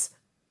is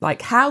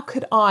like, how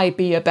could I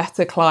be a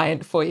better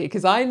client for you?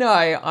 Because I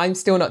know I'm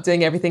still not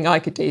doing everything I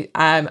could do.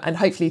 And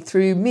hopefully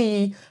through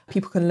me,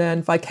 people can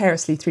learn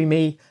vicariously through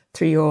me,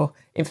 through your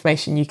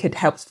information. You could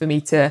help for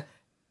me to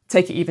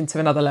take it even to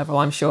another level,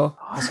 I'm sure.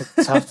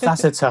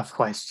 That's a tough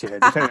question.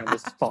 Depending on the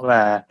spot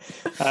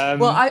there.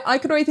 Well, I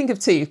could already think of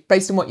two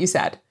based on what you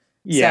said.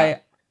 Yeah.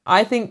 So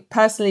I think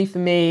personally for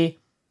me,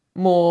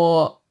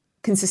 more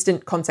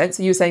consistent content.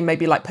 So you were saying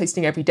maybe like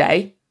posting every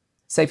day.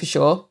 So for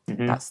sure,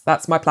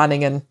 that's my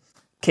planning and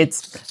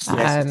kids.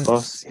 Yes, of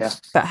course. Yeah.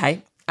 But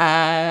hey,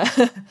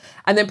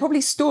 and then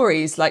probably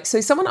stories. Like,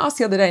 so someone asked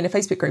the other day in a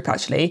Facebook group,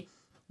 actually,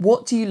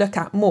 what do you look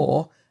at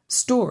more,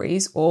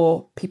 stories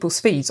or people's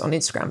feeds on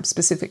Instagram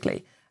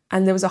specifically?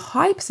 And there was a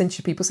high percentage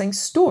of people saying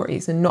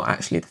stories and not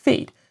actually the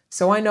feed.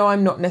 So I know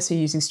I'm not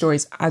necessarily using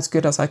stories as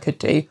good as I could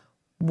do.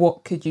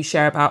 What could you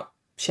share about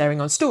sharing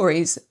on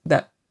stories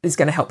that is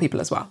going to help people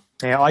as well?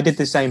 Yeah, I did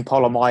the same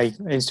poll on my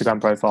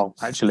Instagram profile,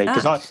 actually,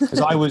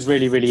 because I was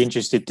really, really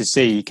interested to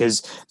see,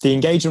 because the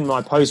engagement on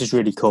my post is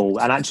really cool.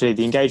 And actually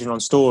the engagement on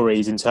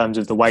stories in terms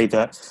of the way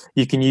that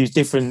you can use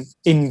different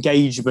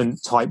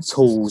engagement type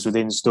tools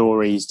within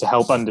stories to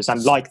help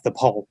understand, like the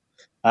poll,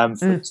 for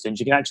instance,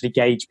 you can actually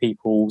gauge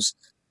people's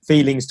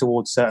feelings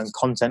towards certain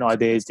content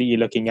ideas that you're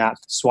looking at.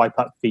 Swipe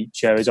up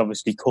feature is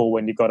obviously cool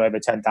when you've got over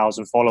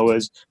 10,000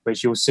 followers,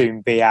 which you'll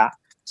soon be at.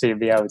 So you'll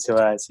be able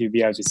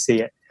to see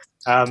it.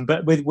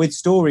 But with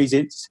stories,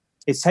 it's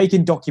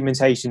taking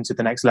documentation to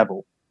the next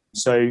level.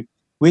 So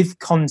with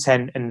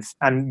content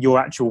and your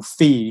actual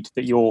feed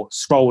that you're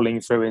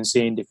scrolling through and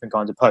seeing different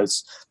kinds of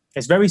posts,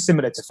 it's very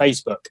similar to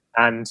Facebook.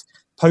 And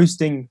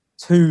posting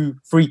too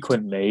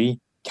frequently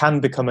can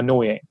become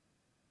annoying.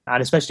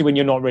 And especially when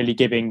you're not really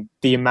giving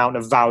the amount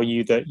of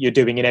value that you're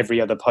doing in every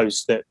other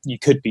post that you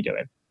could be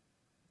doing.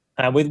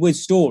 With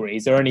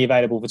stories, they're only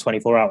available for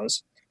 24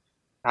 hours.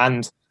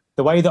 And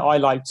the way that I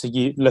like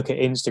to look at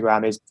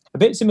Instagram is a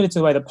bit similar to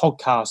the way that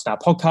podcasts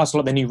are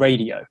like the new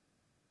radio.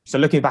 So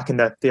looking back in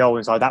the old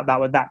ones,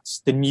 like that's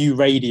the new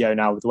radio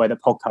now with the way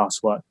that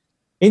podcasts work.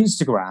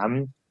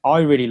 Instagram, I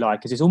really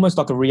like because it's almost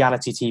like a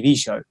reality TV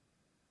show.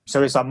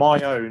 So it's like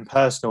my own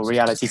personal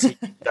reality TV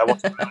show,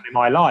 what's going on in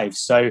my life.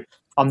 So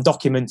I'm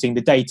documenting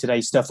the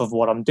day-to-day stuff of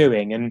what I'm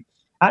doing. And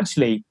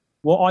actually,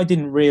 what I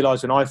didn't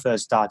realize when I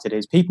first started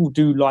is people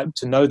do like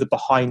to know the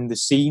behind the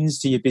scenes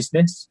to your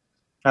business.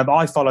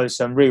 I follow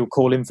some real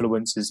cool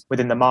influencers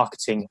within the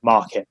marketing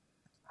market,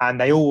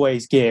 and they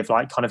always give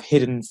like kind of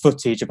hidden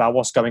footage about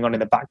what's going on in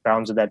the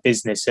backgrounds of their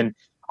business. And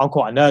I'm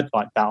quite a nerd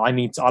like that.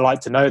 I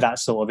like to know that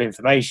sort of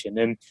information.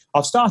 And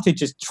I've started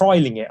just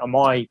trialing it on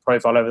my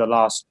profile over the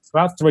last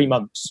about 3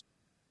 months.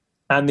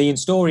 And the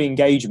in-story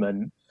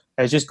engagement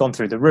has just gone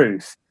through the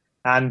roof.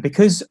 And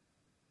because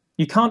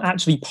you can't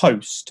actually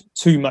post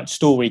too much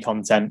story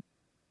content,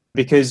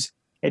 because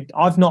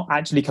I've not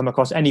actually come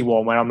across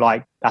anyone where I'm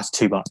like, that's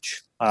too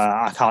much.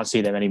 I can't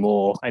see them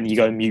anymore. And you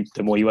go mute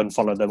them or you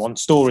unfollow them on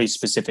stories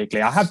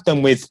specifically. I have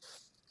done with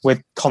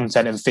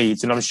content and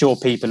feeds, and I'm sure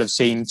people have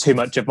seen too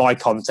much of my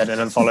content and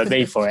unfollowed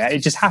me for it. It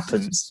just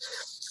happens.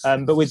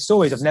 But with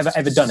stories, I've never,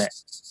 ever done it.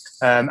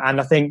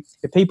 And I think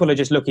if people are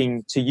just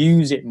looking to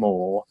use it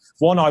more,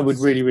 one, I would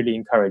really, really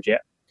encourage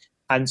it.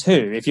 And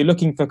two, if you're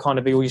looking for kind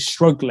of, you're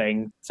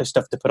struggling for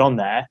stuff to put on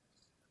there,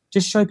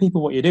 just show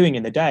people what you're doing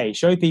in the day.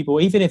 Show people,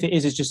 even if it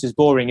is just as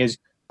boring as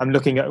I'm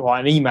looking at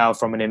an email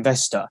from an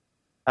investor.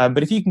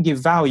 But if you can give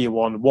value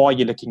on why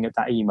you're looking at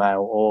that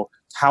email, or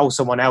how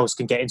someone else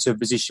can get into a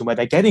position where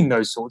they're getting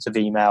those sorts of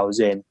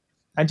emails in,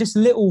 and just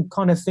little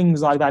kind of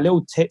things like that,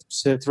 little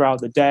tips throughout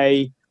the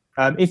day.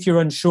 If you're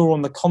unsure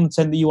on the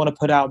content that you want to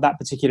put out that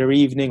particular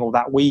evening or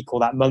that week or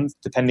that month,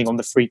 depending on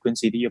the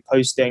frequency that you're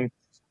posting,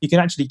 you can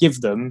actually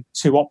give them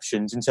 2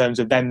 options in terms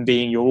of them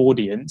being your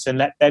audience and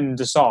let them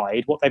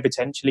decide what they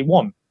potentially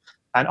want.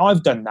 And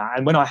I've done that.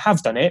 And when I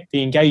have done it,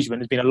 the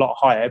engagement has been a lot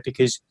higher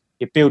because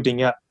you're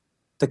building up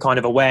the kind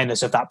of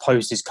awareness of that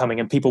post is coming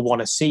and people want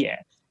to see it.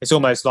 It's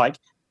almost like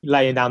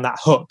laying down that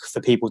hook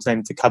for people to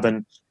then to come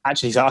and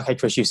actually say, okay,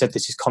 Chris, you said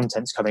this is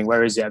content's coming.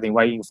 Where is it? I've been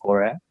waiting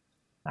for it.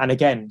 And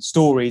again,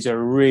 stories are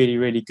a really,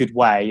 really good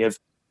way of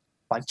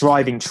like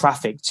driving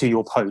traffic to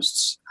your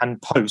posts,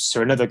 and posts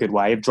are another good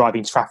way of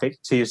driving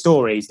traffic to your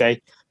stories. They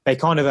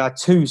kind of are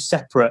 2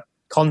 separate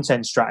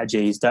content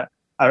strategies that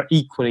are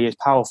equally as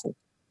powerful.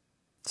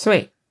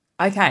 Sweet.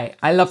 Okay.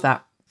 I love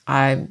that.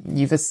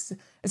 You've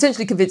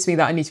essentially convinced me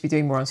that I need to be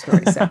doing more on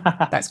stories. So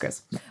thanks,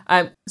 Chris.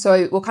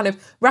 So we'll kind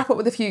of wrap up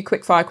with a few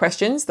quick fire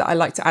questions that I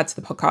like to add to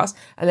the podcast.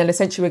 And then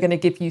essentially we're going to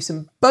give you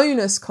some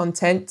bonus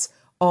content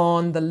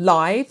on the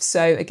live.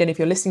 So again, if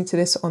you're listening to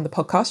this on the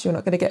podcast, you're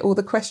not going to get all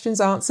the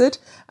questions answered,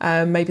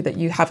 maybe that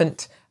you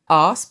haven't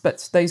asked,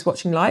 but those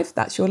watching live,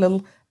 that's your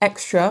little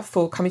extra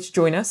for coming to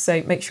join us.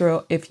 So make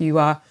sure if you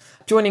are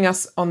joining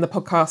us on the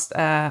podcast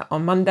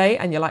on Monday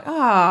and you're like,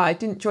 I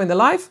didn't join the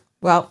live,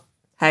 well,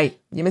 hey,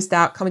 you missed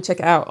out. Come and check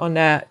it out on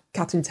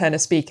Catherine Turner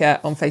Speaker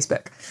on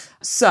Facebook.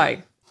 So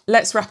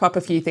let's wrap up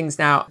a few things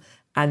now,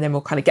 and then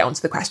we'll kind of get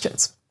onto the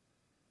questions.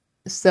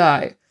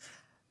 So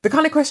the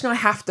kind of question I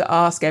have to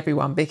ask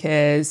everyone,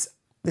 because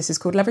this is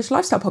called Leveraged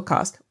Lifestyle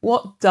Podcast.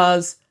 What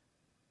does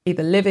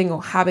either living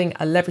or having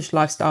a leveraged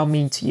lifestyle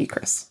mean to you,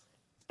 Chris?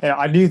 Yeah,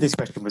 I knew this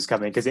question was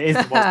coming because it is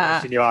the one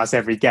question you ask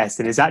every guest,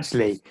 and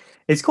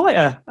it's quite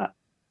a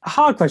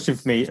hard question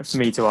for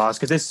me to ask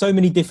because there's so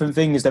many different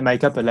things that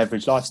make up a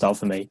leveraged lifestyle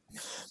for me.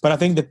 But I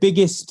think the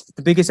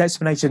biggest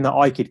explanation that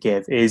I could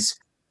give is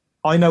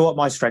I know what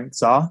my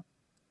strengths are,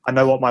 I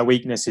know what my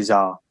weaknesses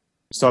are.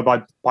 So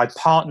by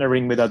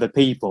partnering with other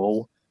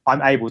people,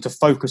 I'm able to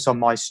focus on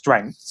my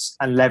strengths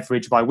and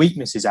leverage my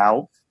weaknesses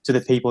out to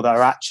the people that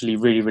are actually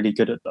really, really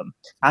good at them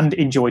and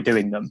enjoy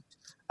doing them.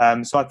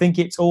 So I think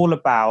it's all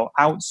about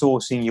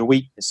outsourcing your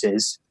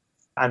weaknesses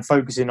and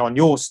focusing on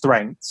your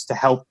strengths to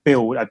help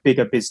build a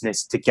bigger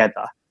business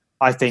together.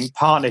 I think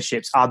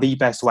partnerships are the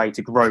best way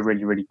to grow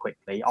really, really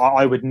quickly.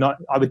 I would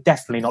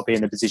definitely not be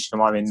in the position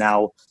I'm in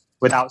now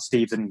without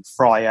Stephen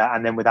Fryer,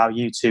 and then without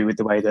you two, with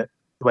the way that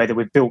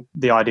we've built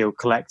the Ideal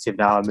Collective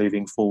now and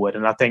moving forward.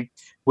 And I think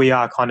we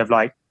are kind of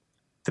like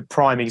the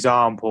prime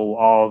example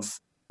of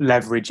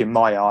leverage in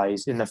my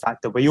eyes, in the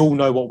fact that we all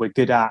know what we're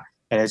good at,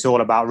 and it's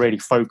all about really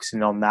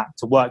focusing on that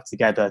to work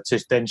together to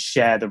then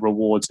share the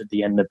rewards at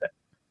the end of it.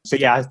 So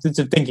yeah, I did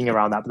some thinking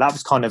around that, but that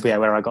was kind of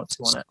where I got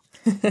to on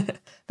it.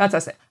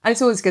 Fantastic. And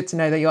it's always good to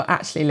know that you're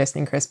actually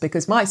listening, Chris,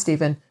 because my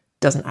Stephen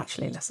doesn't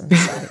actually listen.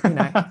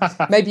 So,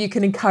 maybe you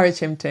can encourage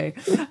him to.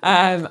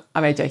 I'm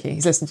only joking.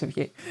 He's listened to a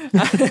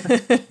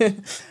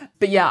few.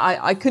 But yeah,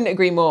 I couldn't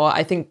agree more.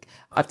 I think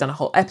I've done a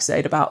whole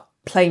episode about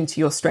playing to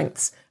your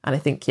strengths. And I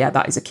think, yeah,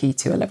 that is a key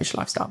to a leveraged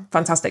lifestyle.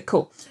 Fantastic.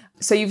 Cool.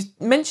 So you've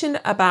mentioned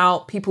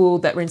about people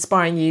that were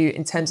inspiring you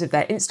in terms of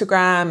their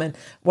Instagram, and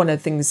one of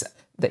the things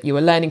that you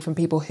were learning from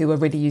people who are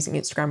really using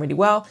Instagram really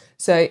well.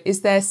 So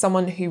is there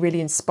someone who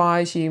really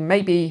inspires you?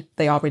 Maybe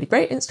they are really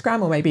great at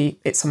Instagram, or maybe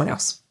it's someone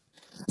else.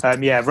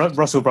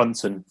 Russell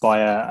Brunson by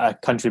a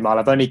country mile.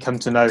 I've only come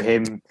to know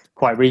him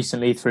quite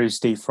recently through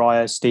Steve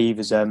Fryer.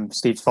 Steve's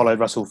followed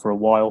Russell for a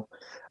while,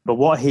 but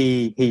what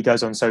he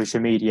does on social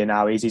media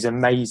now is he's an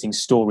amazing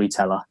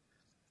storyteller.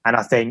 And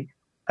I think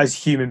as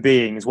human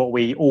beings, what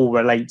we all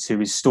relate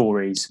to is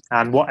stories,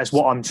 and what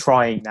I'm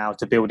trying now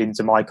to build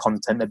into my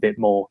content a bit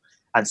more,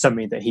 and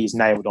something that he's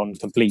nailed on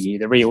completely.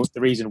 The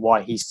reason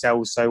why he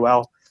sells so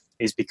well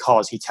is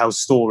because he tells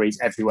stories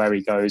everywhere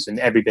he goes and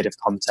every bit of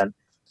content.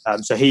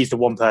 So he's the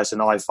one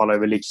person I follow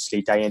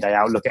religiously day in, day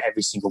out, look at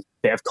every single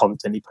bit of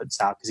content he puts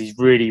out, because he's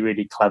really,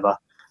 really clever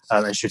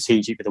and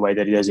strategic with the way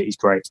that he does it. He's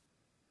great.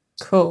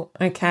 Cool.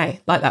 Okay.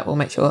 Like that. We'll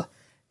make sure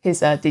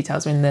his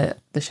details are in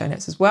the show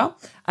notes as well.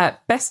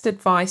 Best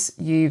advice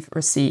you've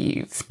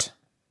received?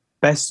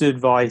 Best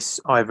advice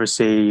I've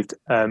received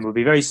would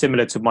be very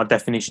similar to my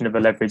definition of a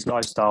leveraged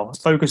lifestyle.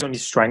 Focus on your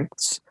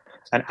strengths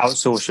and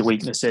outsource your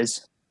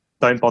weaknesses.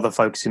 Don't bother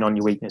focusing on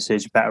your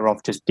weaknesses. You're better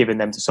off just giving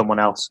them to someone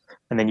else,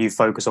 and then you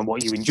focus on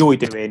what you enjoy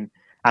doing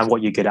and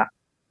what you're good at.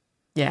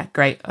 Yeah,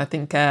 great. I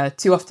think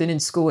too often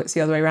in school it's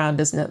the other way around,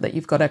 isn't it? That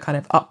you've got to kind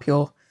of up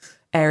your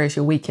areas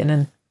you're weak in,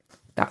 and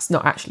that's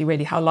not actually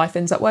really how life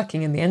ends up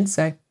working in the end.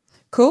 So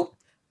cool.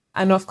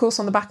 And of course,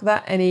 on the back of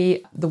that,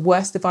 the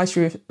worst advice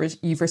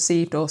you've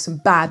received, or some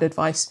bad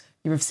advice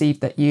you've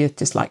received that you're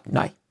just like,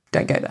 no,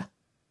 don't go there?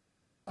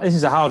 This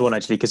is a hard one,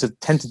 actually, because I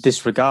tend to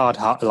disregard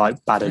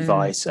bad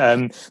advice.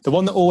 The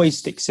one that always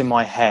sticks in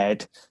my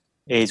head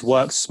is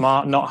work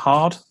smart, not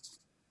hard.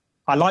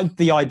 I like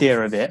the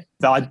idea of it,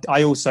 but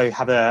I also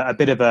have a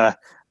bit of a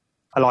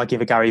liking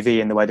for Gary Vee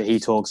in the way that he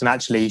talks, and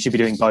actually you should be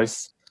doing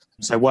both.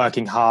 So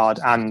working hard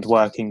and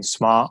working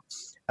smart.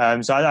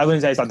 So I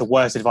wouldn't say it's like the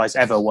worst advice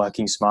ever,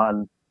 working smart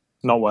and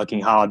not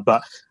working hard,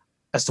 but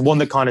that's the one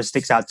that kind of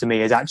sticks out to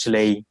me, is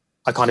actually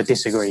I kind of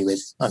disagree with,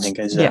 I think,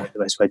 is the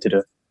best way to do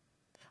it.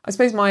 I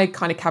suppose my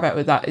kind of caveat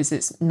with that is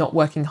it's not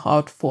working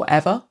hard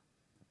forever,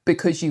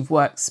 because you've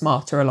worked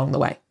smarter along the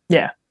way.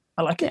 Yeah,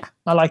 I like it.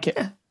 I like it.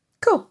 Yeah.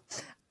 Cool.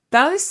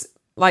 That is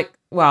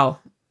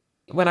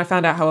when I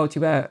found out how old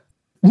you were,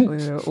 we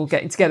were all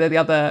getting together the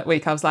other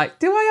week, I was like,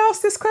 do I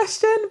ask this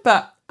question?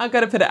 But I'm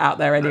going to put it out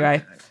there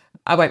anyway.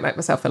 I won't make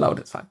myself feel old,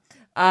 it's fine.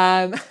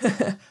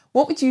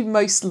 What would you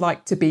most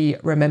like to be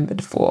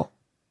remembered for?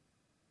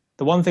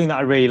 The one thing that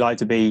I really like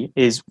to be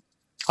is,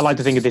 I like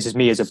to think of this as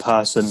me as a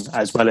person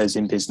as well as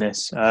in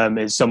business,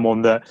 is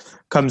someone that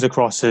comes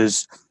across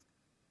as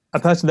a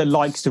person that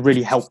likes to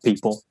really help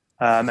people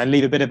and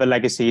leave a bit of a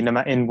legacy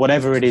in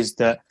whatever it is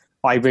that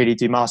I really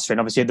do master. And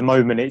obviously at the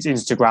moment it's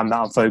Instagram that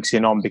I'm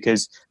focusing on,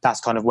 because that's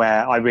kind of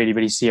where I really,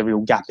 really see a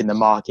real gap in the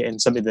market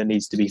and something that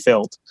needs to be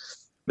filled.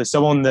 But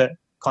someone that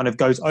kind of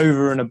goes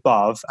over and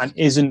above and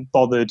isn't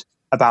bothered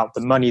about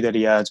the money that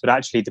he earns, but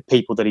actually the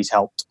people that he's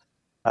helped.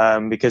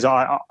 Because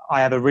I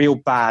have a real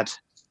bad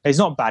It's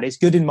not bad. It's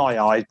good in my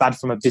eyes, bad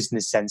from a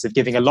business sense of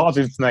giving a lot of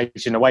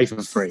information away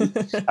for free.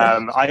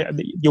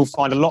 You'll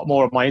find a lot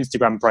more of my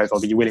Instagram profile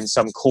than you will in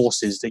some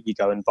courses that you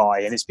go and buy.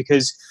 And it's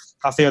because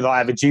I feel that I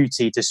have a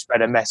duty to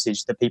spread a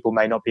message that people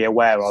may not be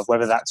aware of,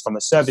 whether that's from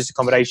a service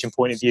accommodation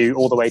point of view,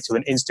 all the way to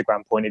an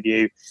Instagram point of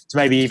view, to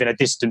maybe even a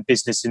distant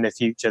business in the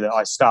future that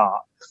I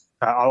start.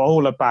 Are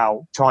all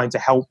about trying to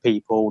help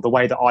people the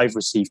way that I've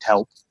received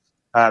help.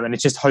 And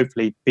it's just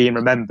hopefully being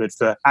remembered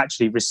for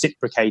actually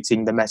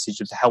reciprocating the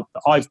message of the help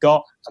that I've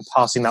got and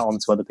passing that on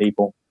to other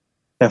people.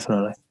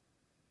 Definitely.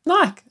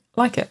 Like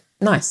it.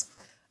 Nice.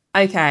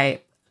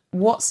 Okay.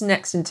 What's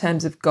next in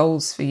terms of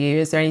goals for you?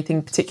 Is there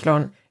anything particular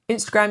on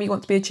Instagram you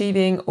want to be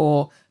achieving,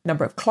 or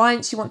number of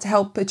clients you want to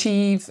help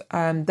achieve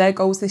their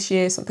goals this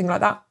year, something like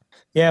that?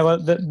 Yeah, well,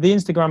 the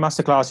Instagram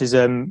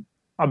masterclasses,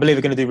 I believe,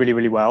 are going to do really,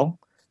 really well.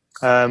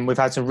 We've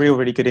had some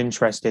really good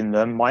interest in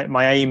them.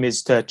 My aim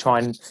is to try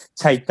and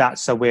take that,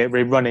 so we're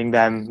running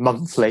them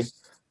monthly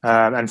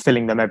and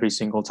filling them every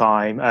single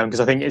time, because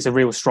I think it's a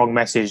real strong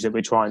message that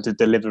we're trying to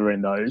deliver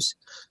in those.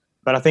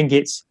 But I think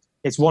it's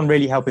one,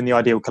 really helping the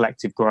Ideal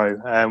Collective grow.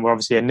 We're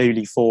obviously a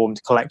newly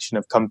formed collection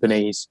of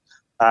companies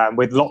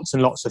with lots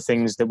and lots of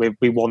things that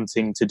we're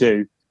wanting to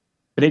do,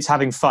 but it's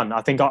having fun.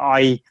 I think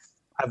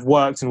I've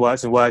worked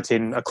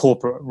in a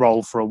corporate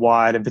role for a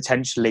while and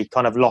potentially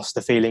kind of lost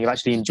the feeling of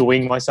actually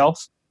enjoying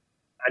myself.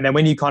 And then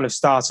when you kind of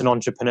start an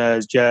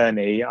entrepreneur's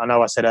journey, I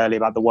know I said earlier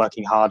about the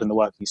working hard and the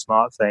working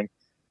smart thing,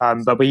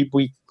 but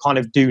we kind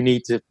of do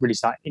need to really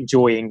start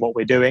enjoying what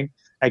we're doing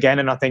again.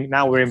 And I think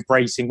now we're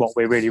embracing what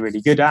we're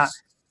really good at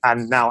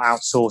and now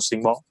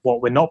outsourcing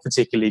what we're not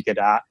particularly good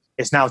at.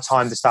 It's now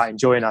time to start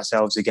enjoying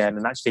ourselves again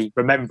and actually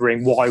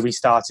remembering why we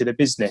started a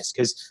business.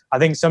 Because I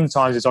think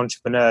sometimes as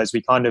entrepreneurs,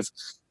 we kind of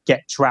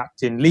get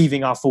trapped in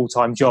leaving our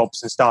full-time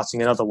jobs and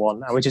starting another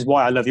one, and which is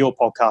why I love your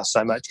podcast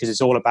so much, because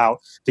it's all about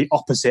the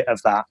opposite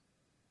of that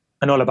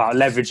and all about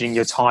leveraging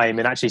your time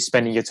and actually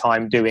spending your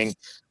time doing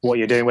what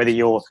you're doing, whether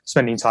you're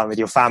spending time with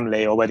your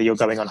family or whether you're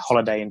going on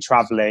holiday and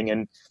traveling,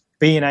 and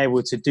being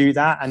able to do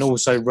that and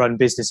also run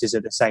businesses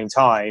at the same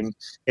time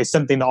is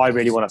something that I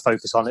really want to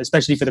focus on,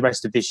 especially for the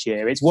rest of this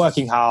year. It's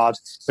working hard,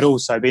 but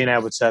also being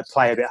able to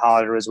play a bit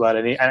harder as well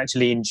and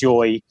actually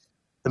enjoy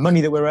the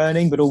money that we're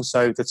earning, but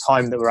also the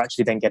time that we're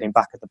actually then getting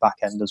back at the back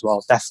end as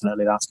well.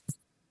 Definitely that.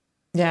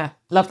 Yeah,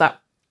 love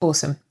that.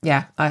 Awesome.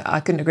 Yeah,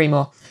 I couldn't agree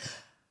more.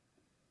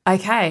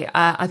 Okay,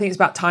 I think it's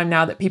about time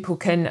now that people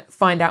can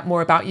find out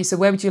more about you. So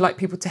where would you like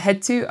people to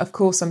head to? Of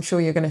course, I'm sure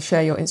you're going to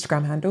share your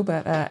Instagram handle,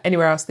 but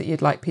anywhere else that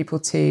you'd like people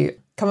to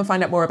come and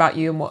find out more about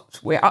you and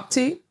what we're up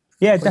to?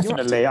 Yeah,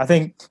 definitely. I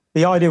think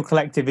the Ideal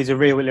Collective is a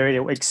really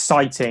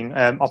exciting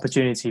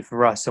opportunity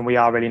for us, and we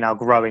are really now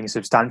growing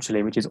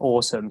substantially, which is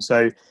awesome.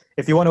 So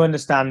if you want to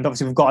understand,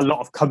 obviously we've got a lot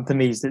of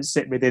companies that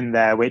sit within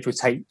there, which would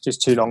take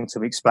just too long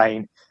to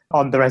explain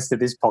on the rest of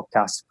this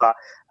podcast. But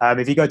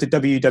if you go to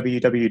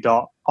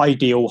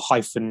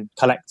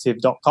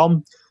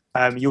www.ideal-collective.com,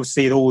 you'll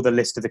see all the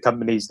list of the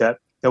companies that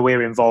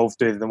we're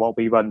involved with and what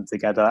we run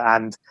together.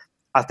 And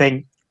I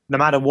think no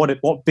matter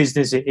what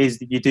business it is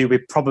that you do,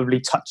 we're probably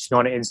touching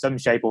on it in some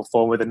shape or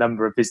form with a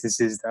number of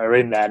businesses that are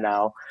in there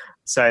now.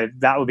 So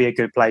that would be a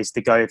good place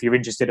to go if you're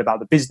interested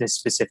about the business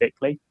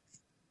specifically.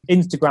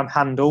 Instagram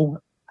handle,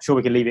 I'm sure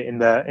we can leave it in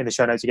the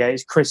show notes again.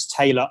 It's Chris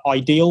Taylor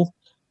Ideal.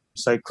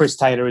 So Chris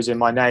Taylor is in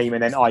my name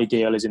and then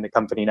Ideal is in the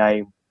company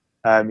name.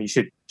 You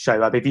should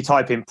show up. If you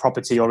type in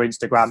property or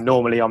Instagram,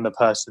 normally I'm the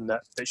person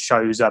that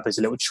shows up. As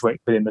a little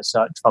trick within the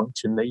search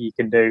function that you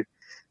can do.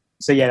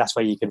 So yeah, that's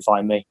where you can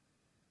find me.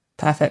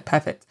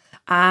 Perfect.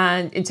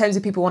 And in terms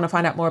of people want to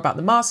find out more about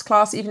the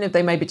masterclass, even if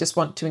they maybe just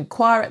want to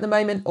inquire at the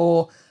moment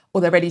or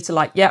they're ready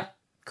to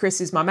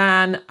Chris is my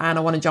man and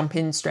I want to jump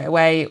in straight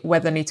away, where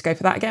they need to go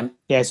for that again?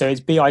 Yeah, so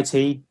it's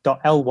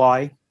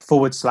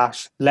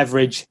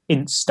bit.ly/leverage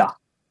Insta.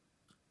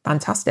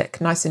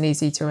 Fantastic. Nice and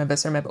easy to remember.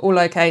 So remember all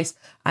lowercase,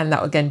 and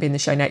that will again be in the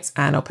show notes,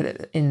 and I'll put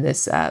it in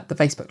this the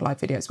Facebook live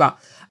video as well.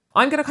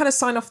 I'm going to kind of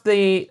sign off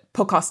the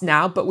podcast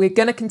now, but we're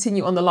going to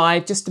continue on the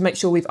live just to make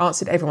sure we've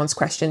answered everyone's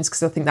questions,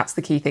 because I think that's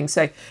the key thing.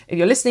 So if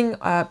you're listening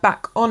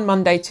back on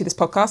Monday to this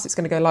podcast, it's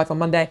going to go live on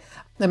Monday,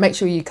 then make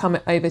sure you come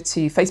over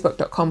to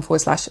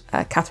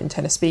facebook.com/Catherine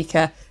Turner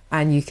Speaker,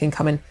 and you can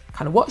come and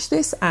kind of watch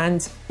this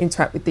and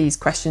interact with these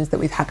questions that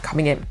we've had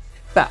coming in.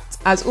 But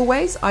as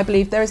always, I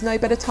believe there is no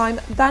better time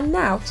than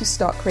now to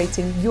start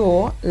creating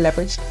your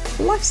leveraged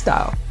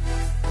lifestyle.